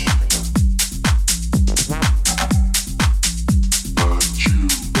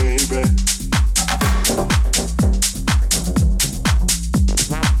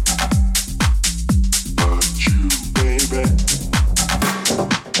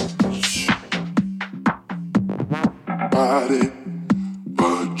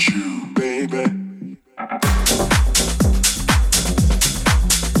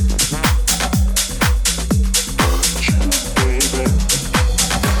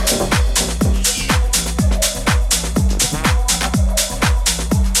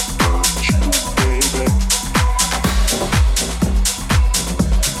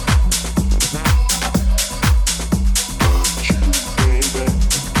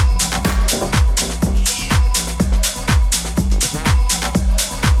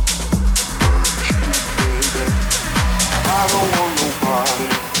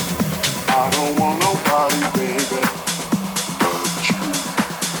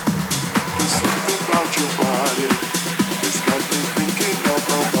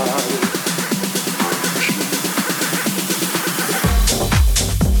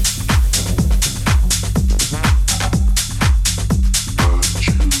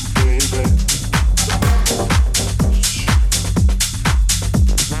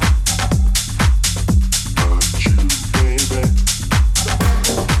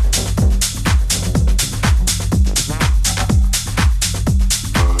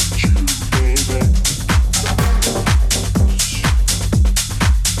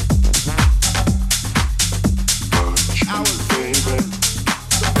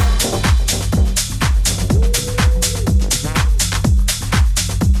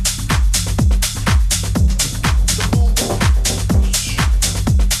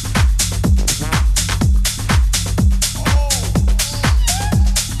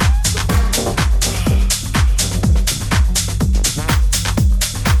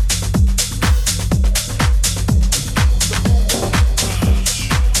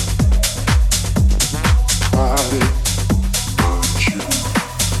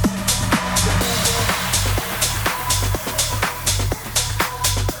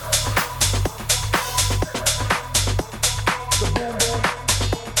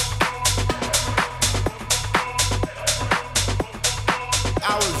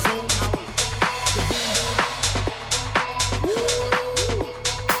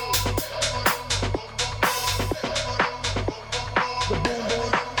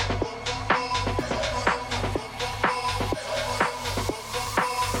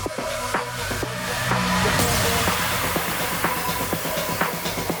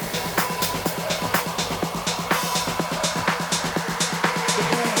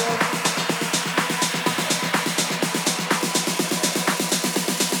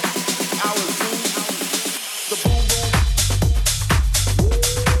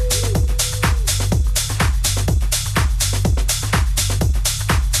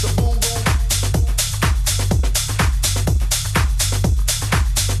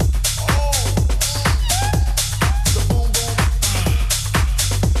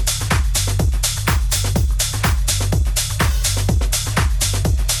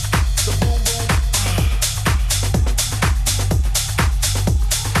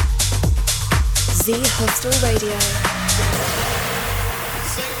 Z Hostel Radio.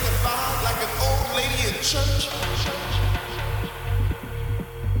 Sanctified like an old lady in church.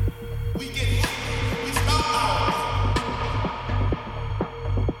 We get hit, we stop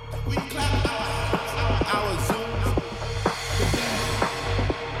we clap our zooms.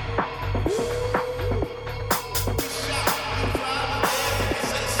 Shout, we cry,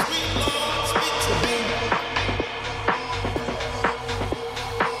 say, sweet Lord, speak to me.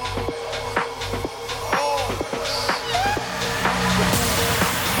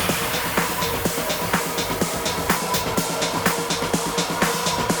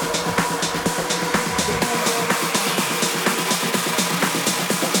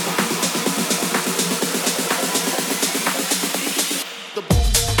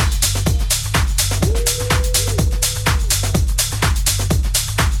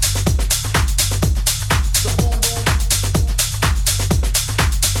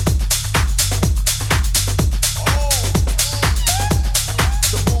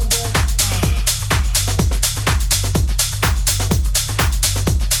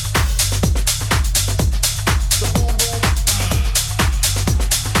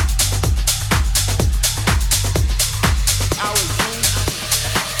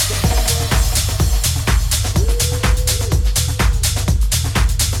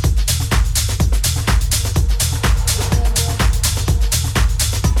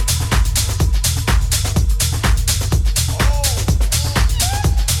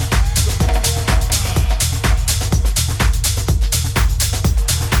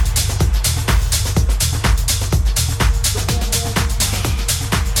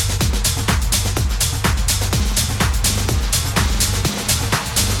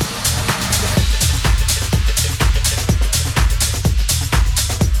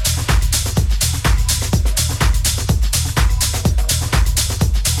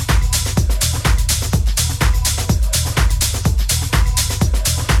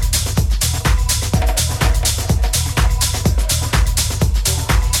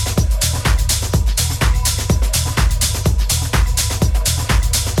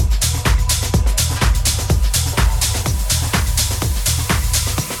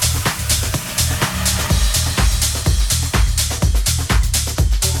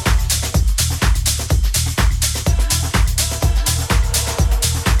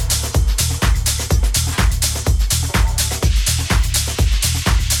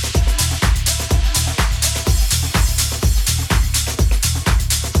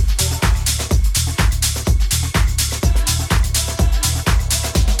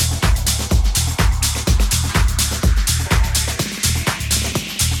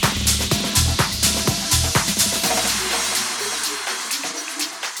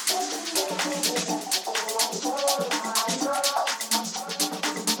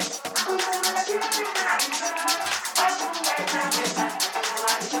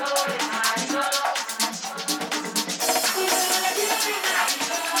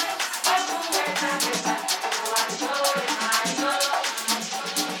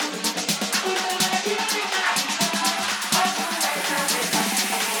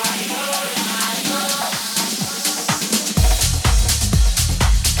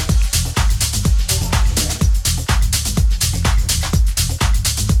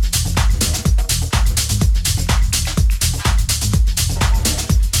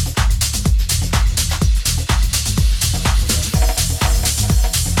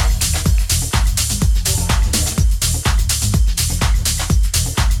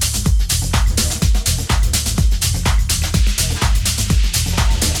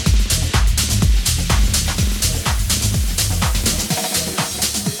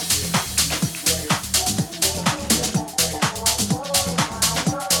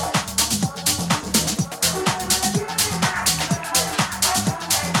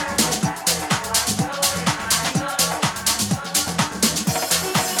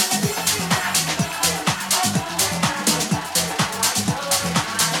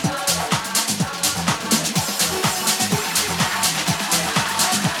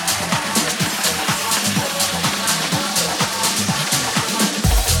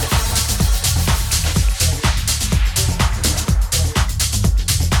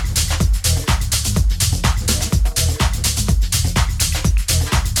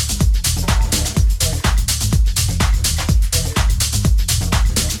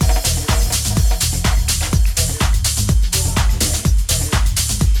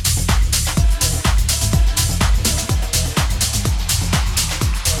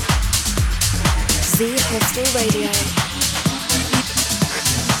 Hostel Radio.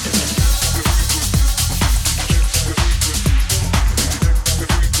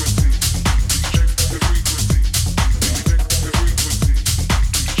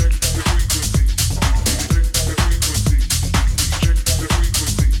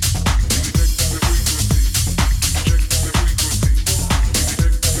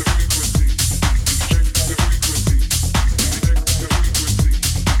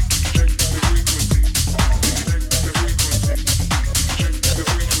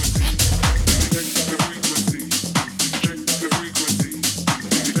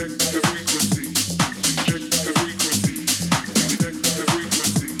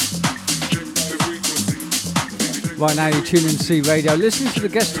 Right now you tune in C Radio, listening to the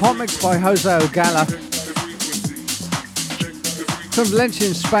guest hot mix by Jose Ogalla from Valencia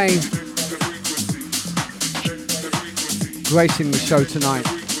in Spain, gracing the show tonight.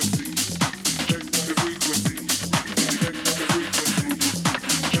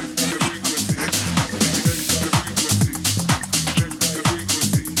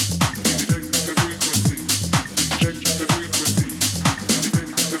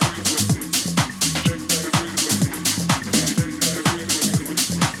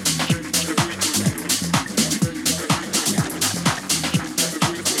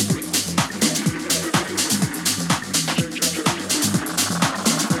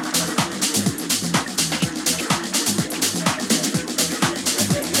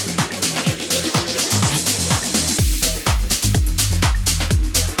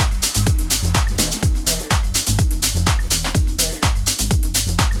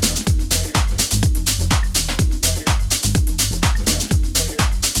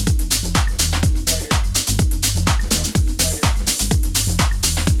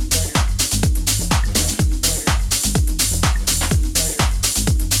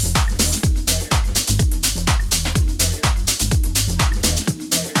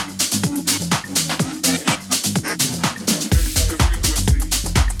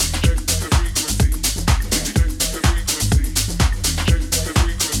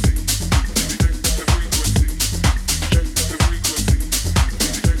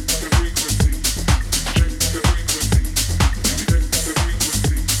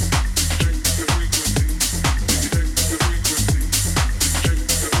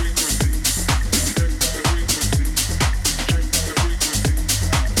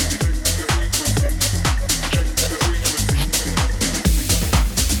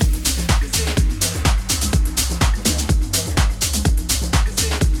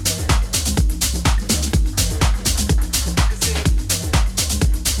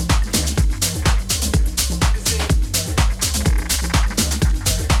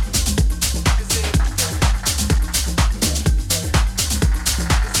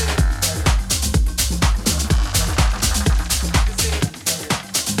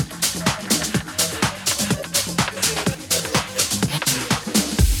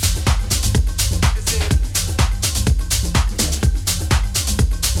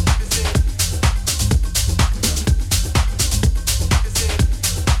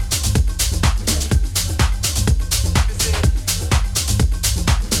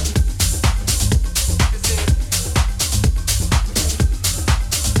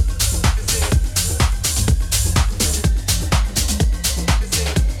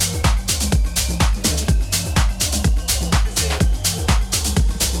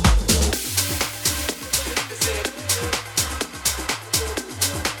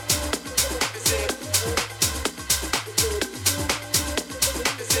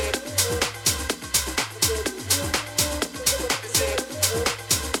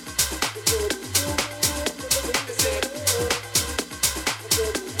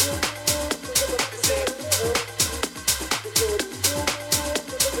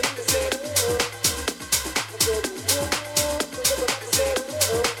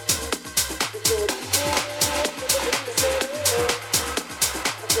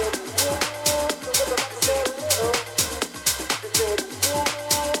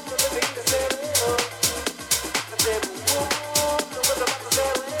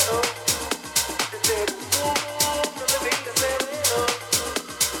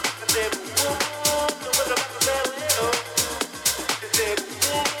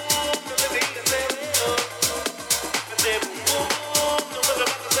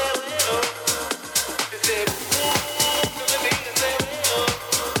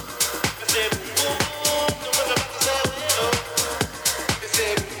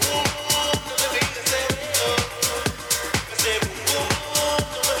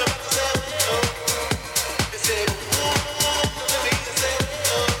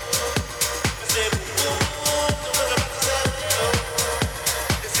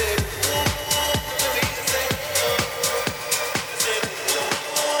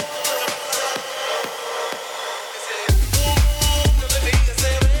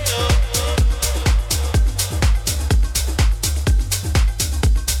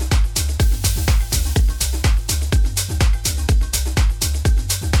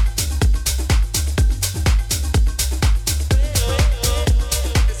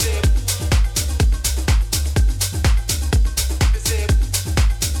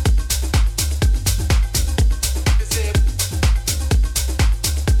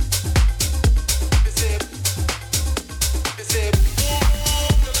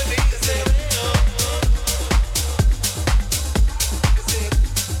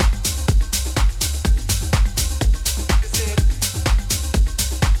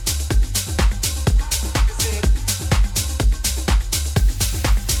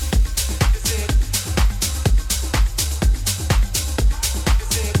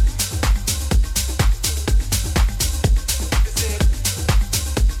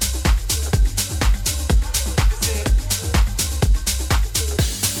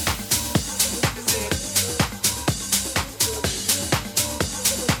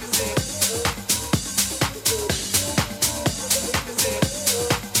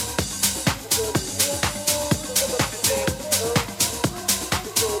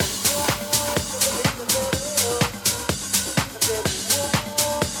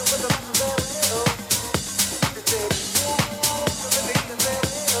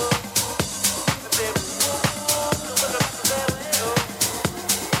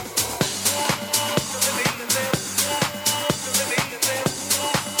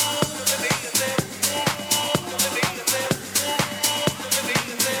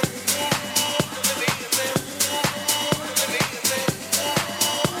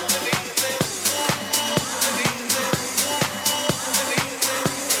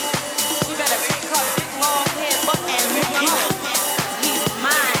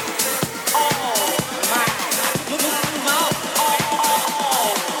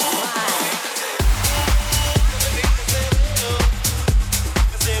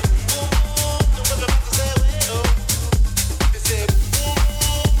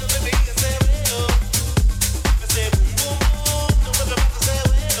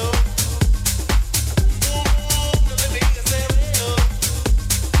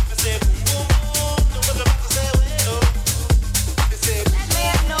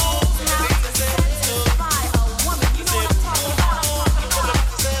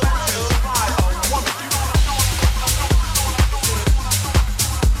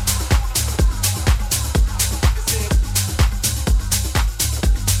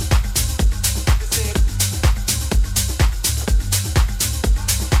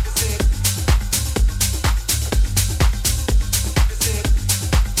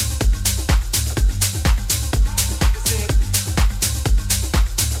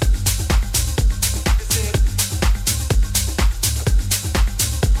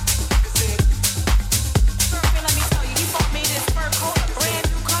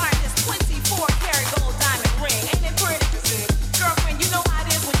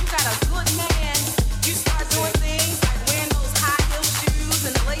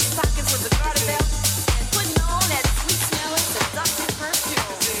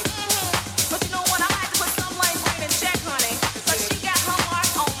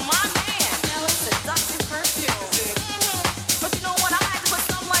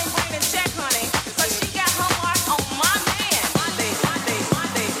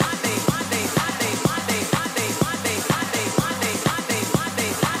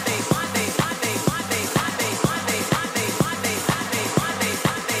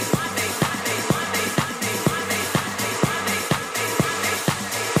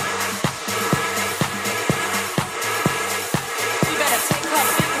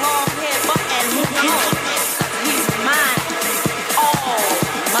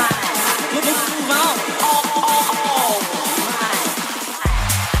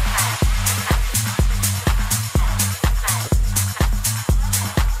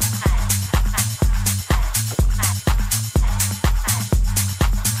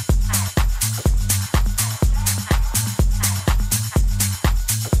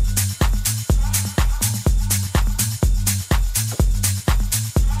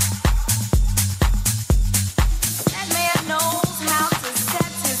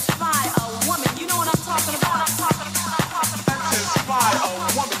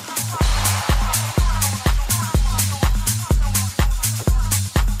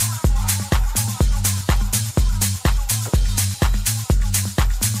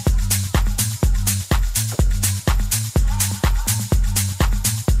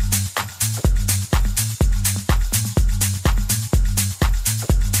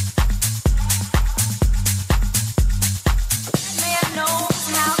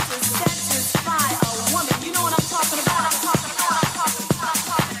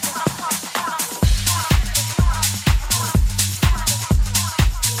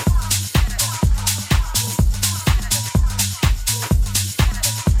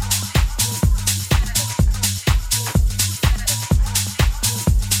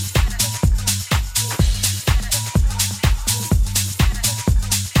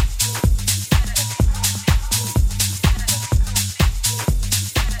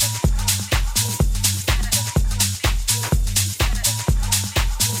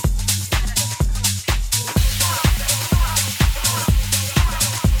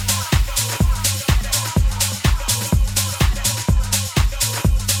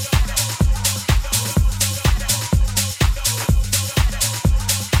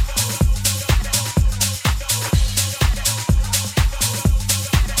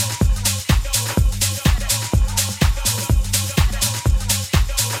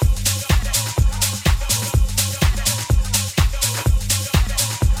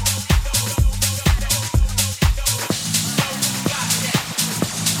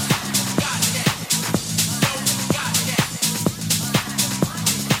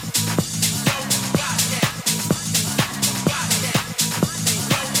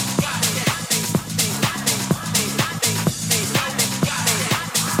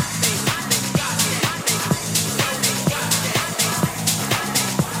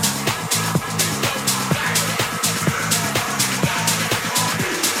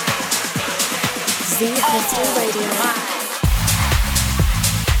 Z Hostel Radio.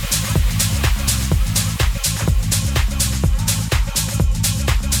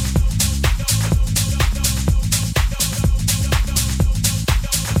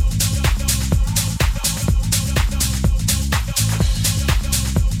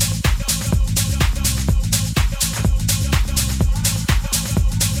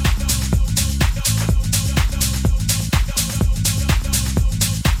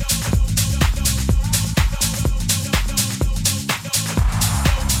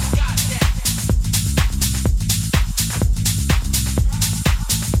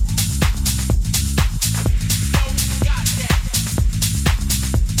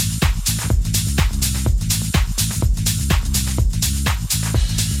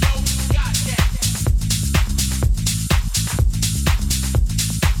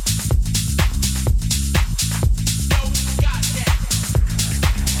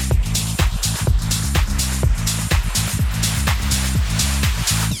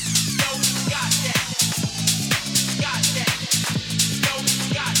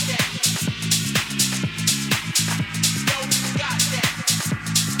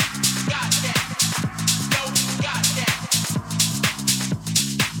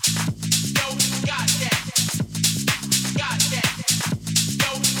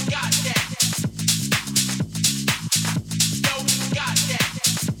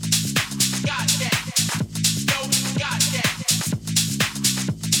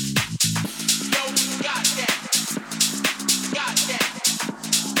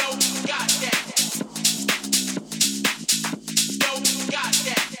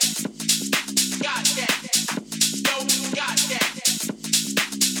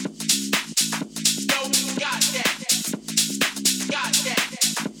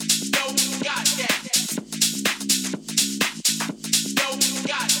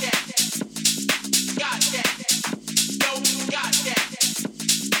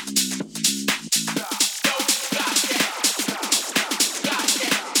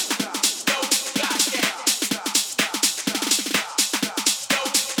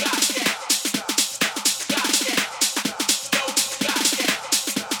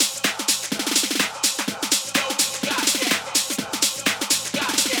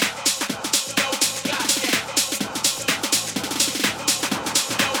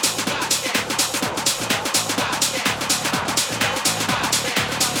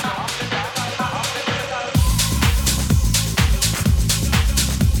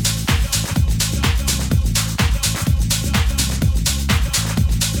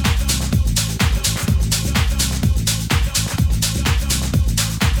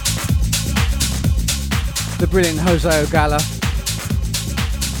 The brilliant Jose Ogalla,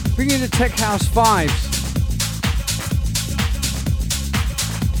 bringing the Tech House vibes.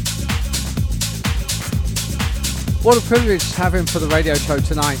 What a privilege to have him for the radio show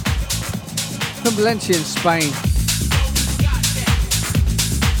tonight. From Valencia in Spain.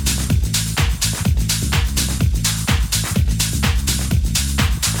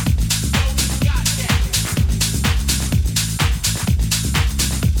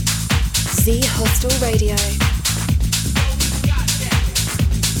 Z Hostel Radio.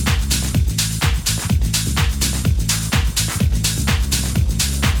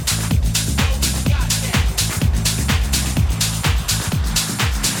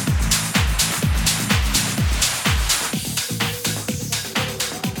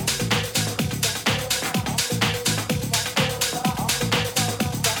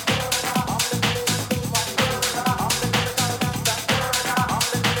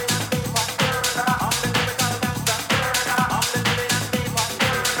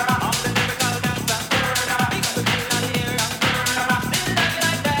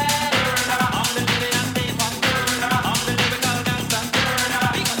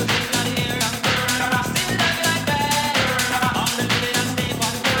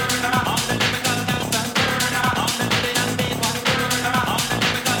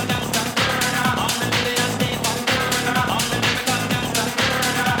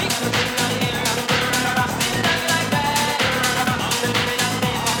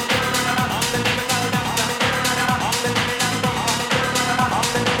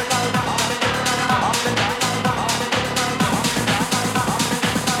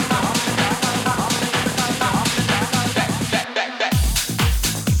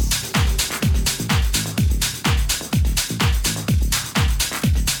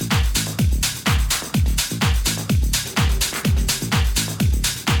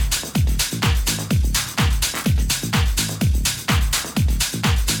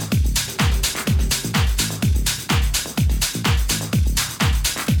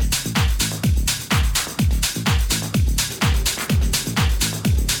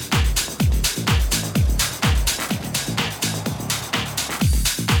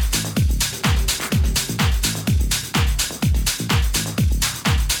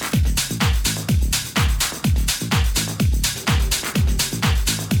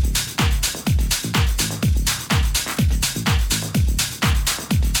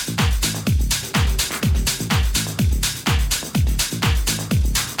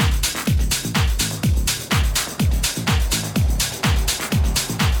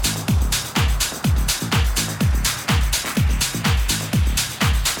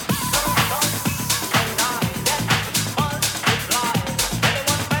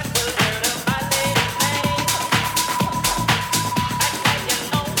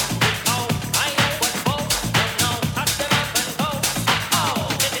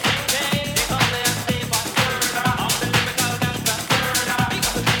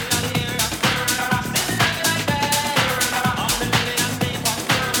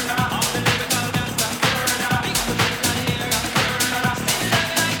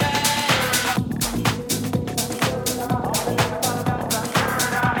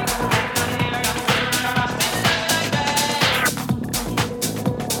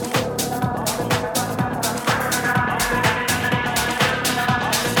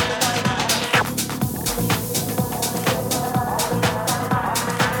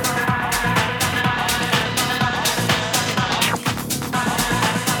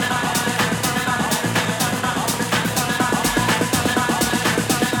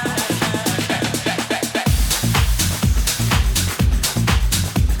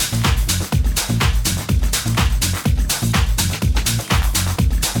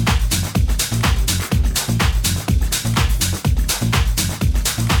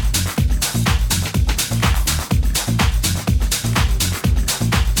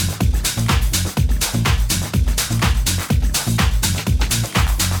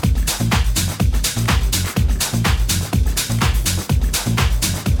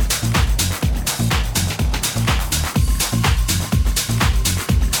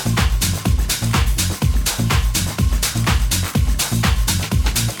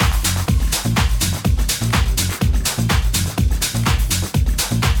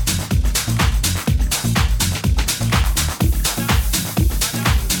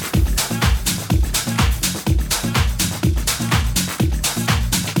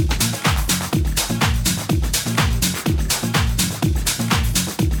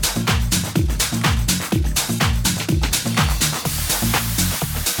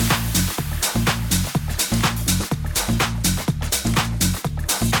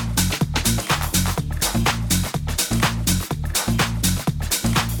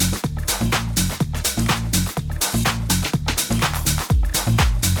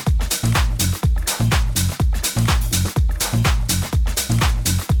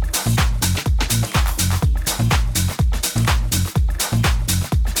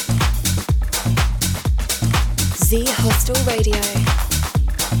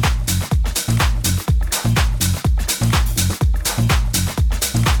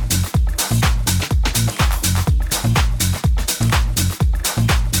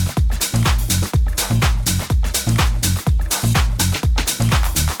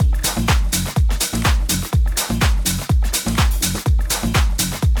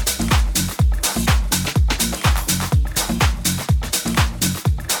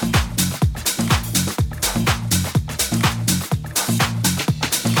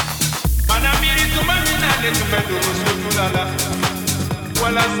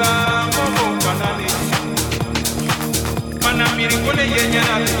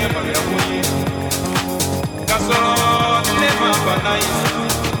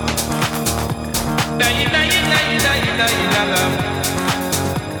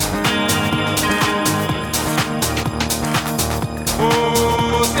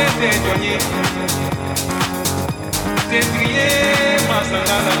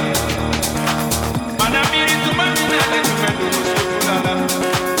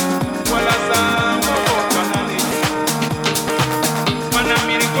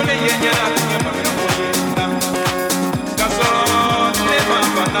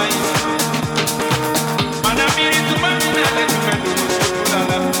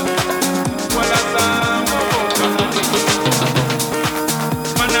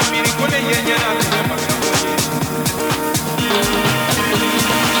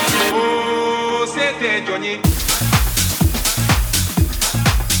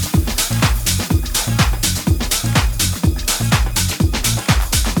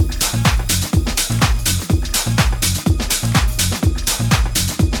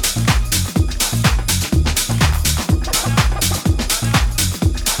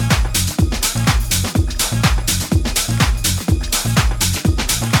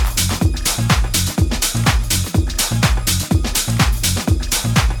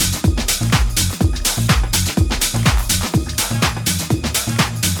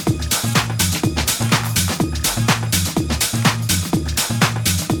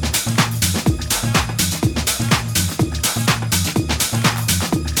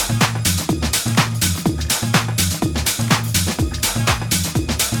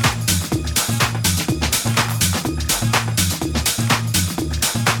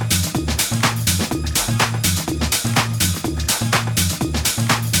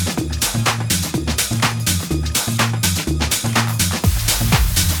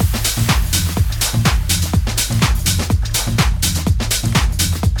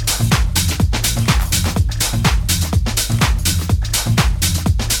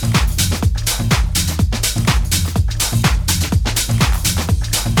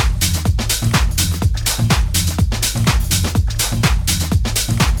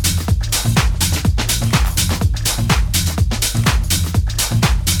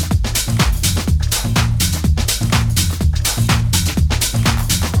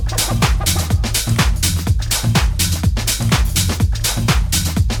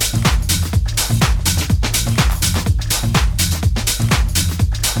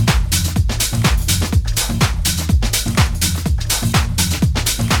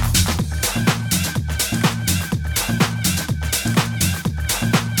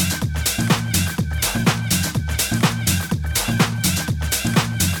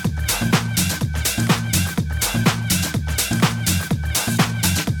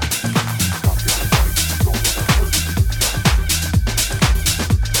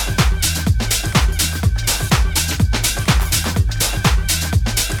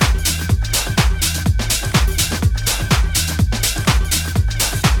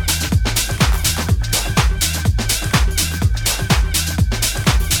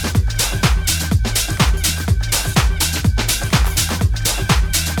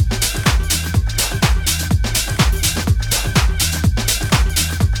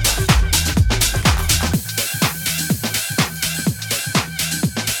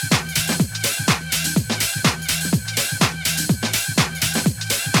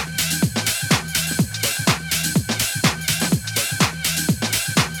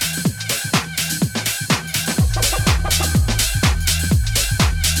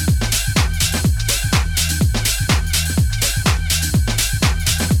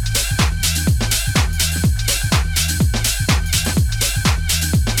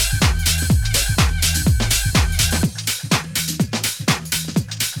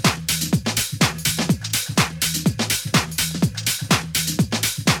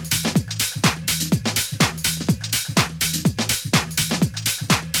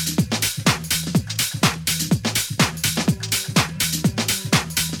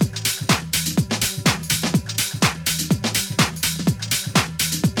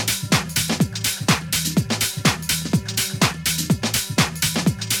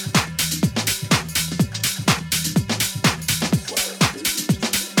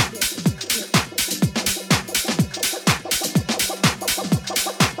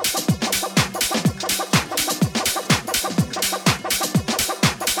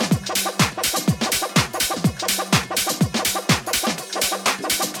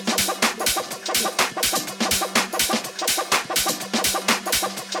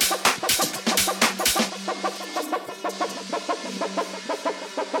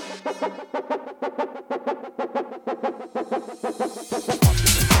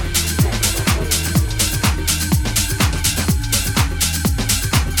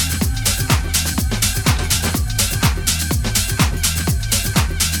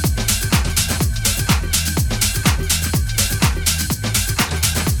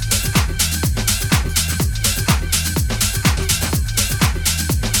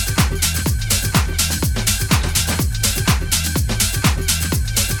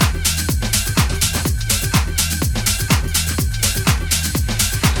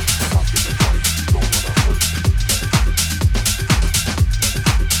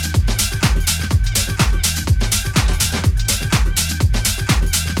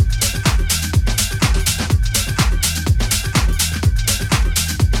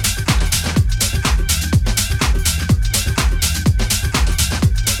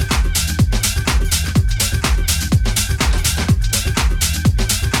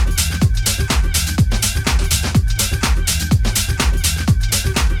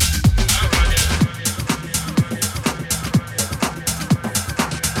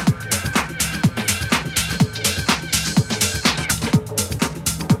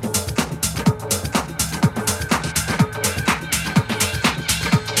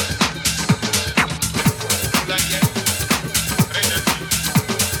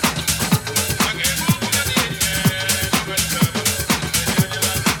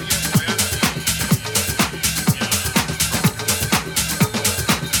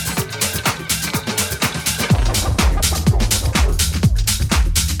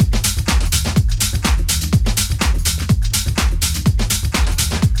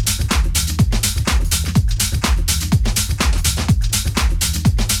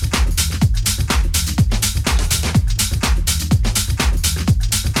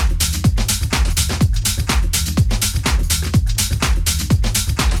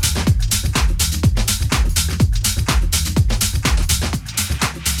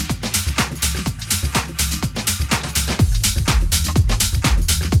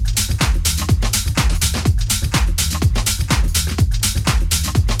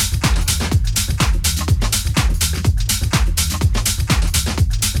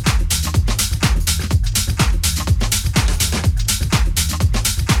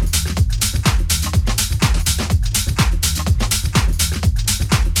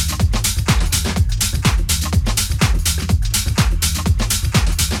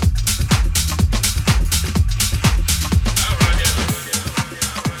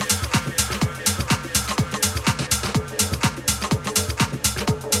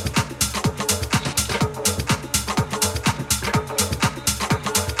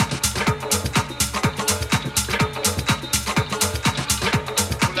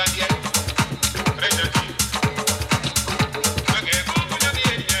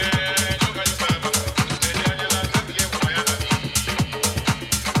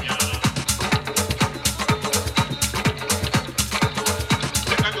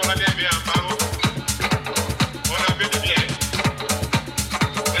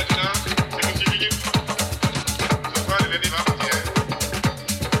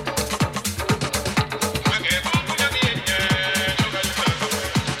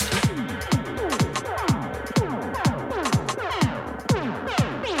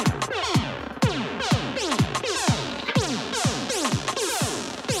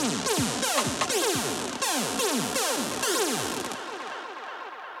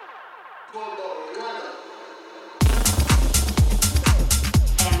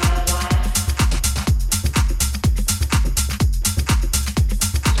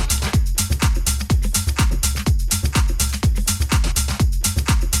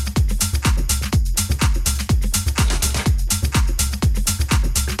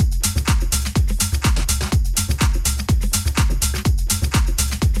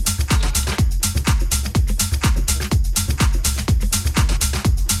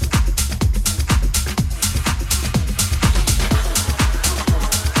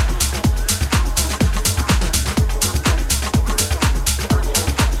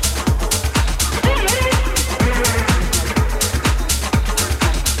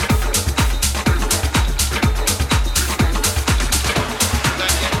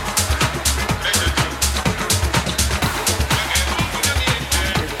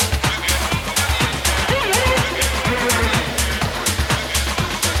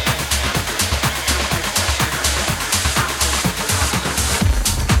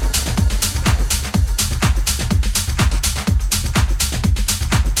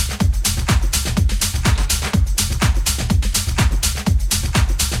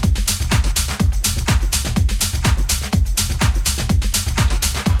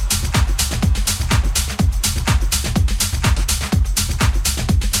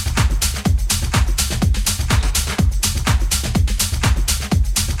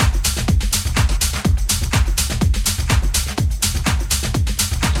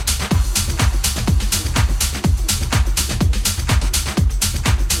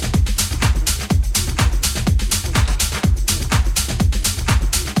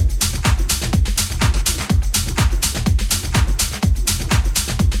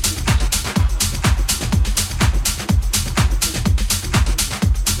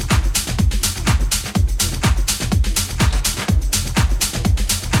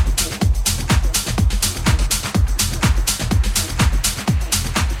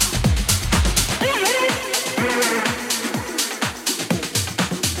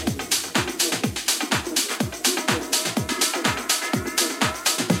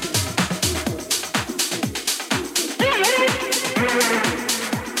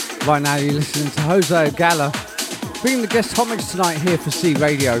 Right now you're listening to Jose Ogalla, bringing the guest homage tonight here for C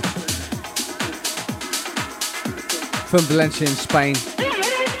Radio from Valencia in Spain.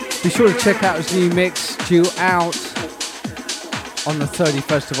 Be sure to check out his new mix due out on the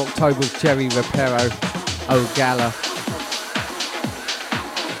 31st of October with Jerry Rapero, Ogalla.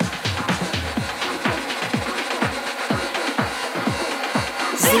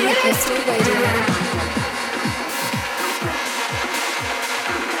 Z Radio.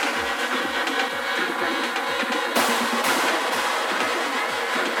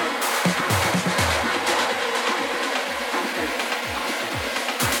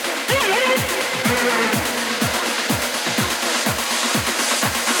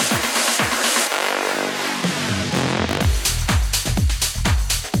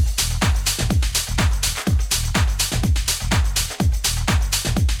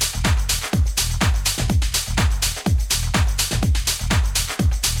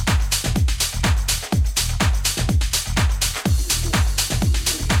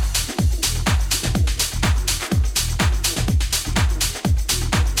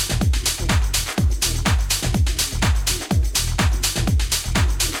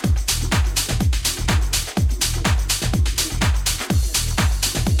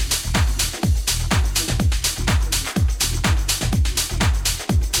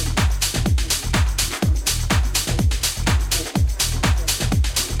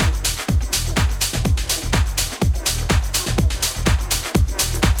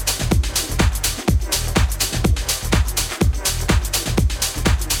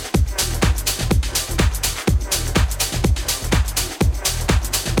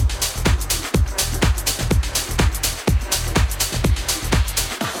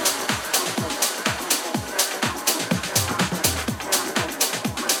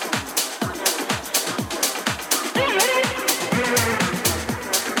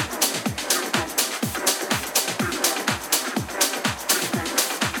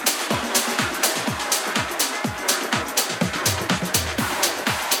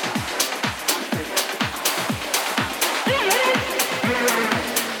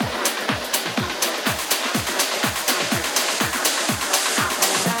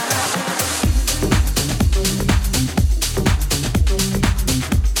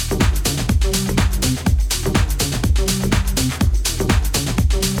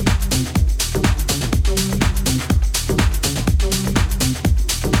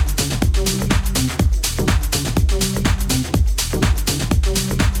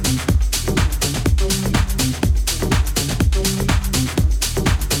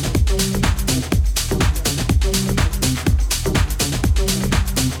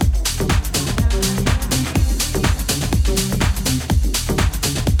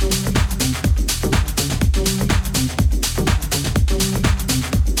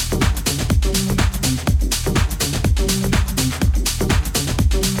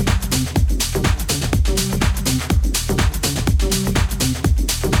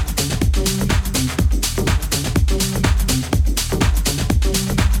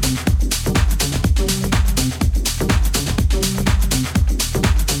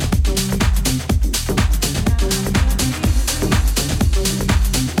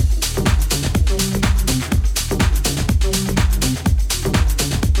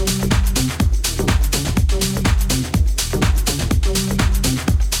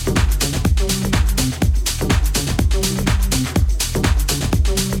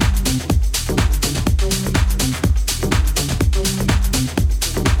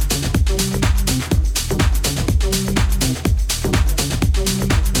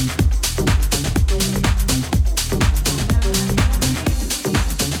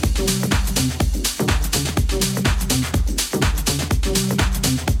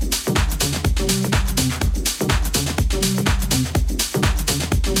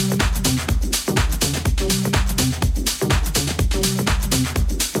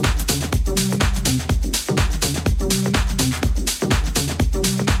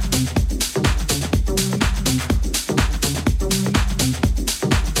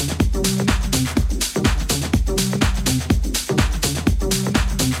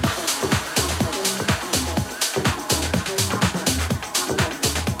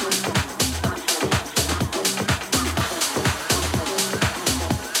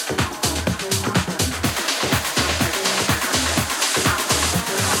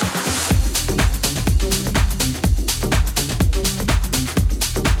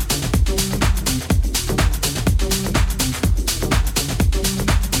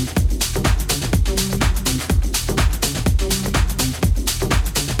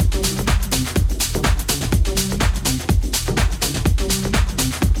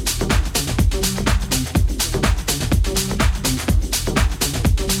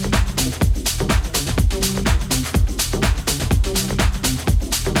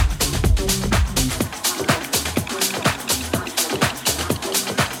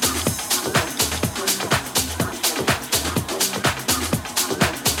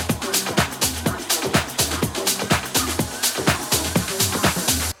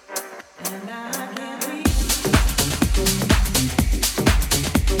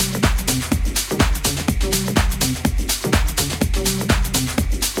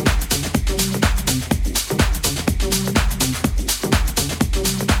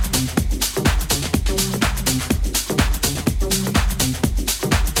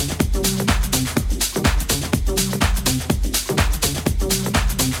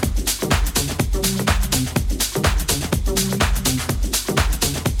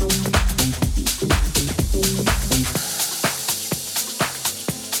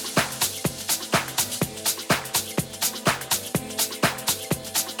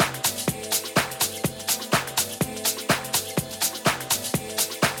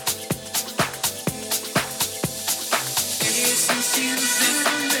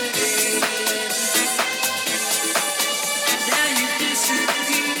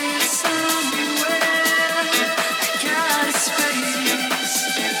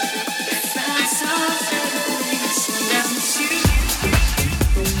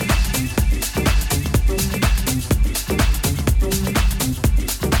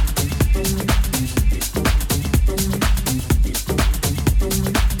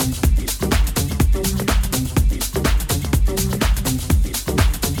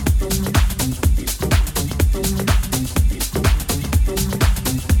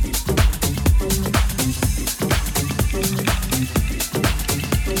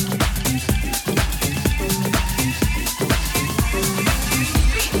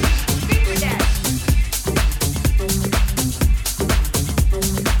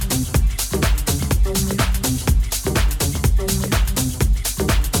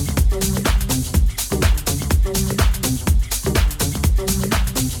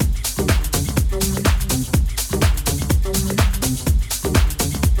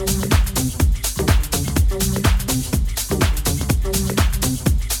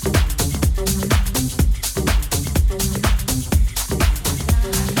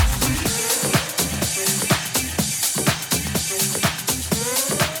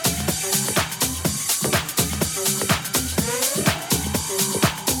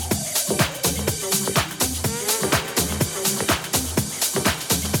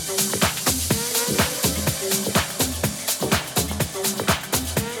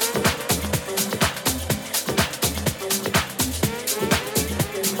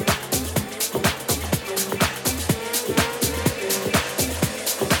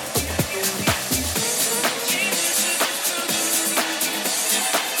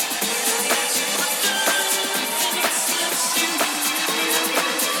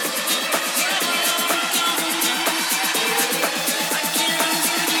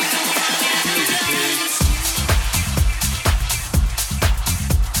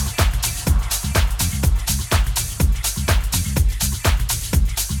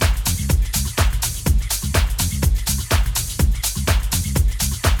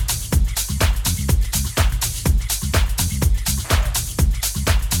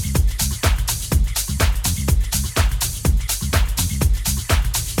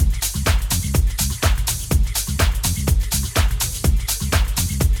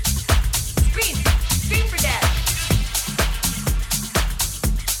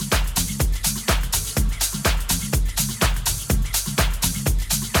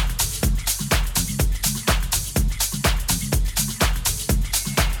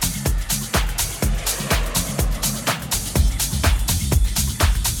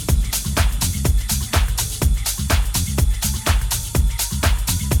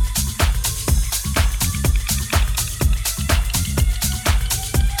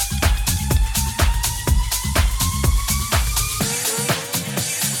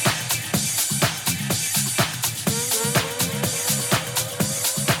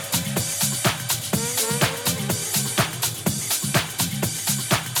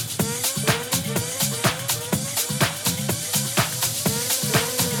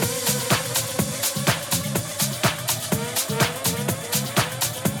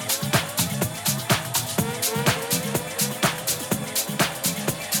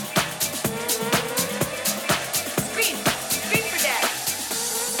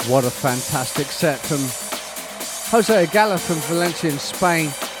 What a fantastic set from Jose Ogalla from Valencia in Spain.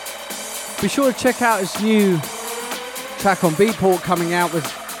 Be sure to check out his new track on Beatport coming out with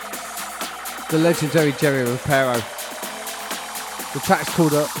the legendary Jerry Rapero. The track's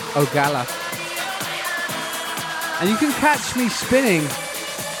called Ogalla. And you can catch me spinning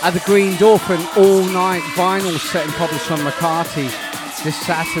at the Green Door for an all-night vinyl set in published on McCarthy this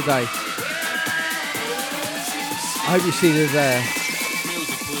Saturday. I hope you see you there.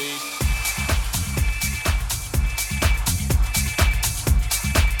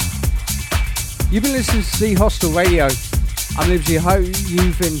 You've been listening to Z Hostel Radio. I'm Libsy. I hope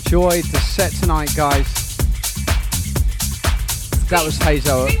you've enjoyed the set tonight, guys. That was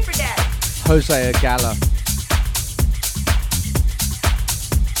Jose Ogalla.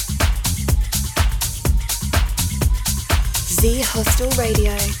 Z Hostel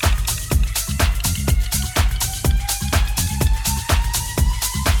Radio.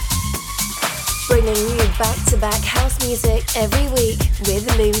 Bringing you back-to-back house music every week with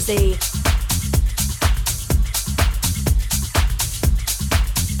Loomsy.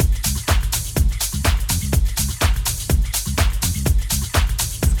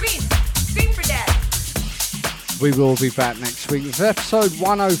 We will be back next week with episode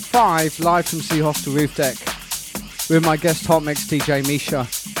 105 live from Z Hostel Roof Deck with my guest hot mix DJ Misha.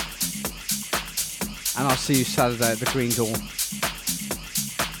 And I'll see you Saturday at the Green Door.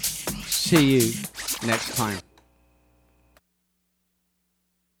 See you next time.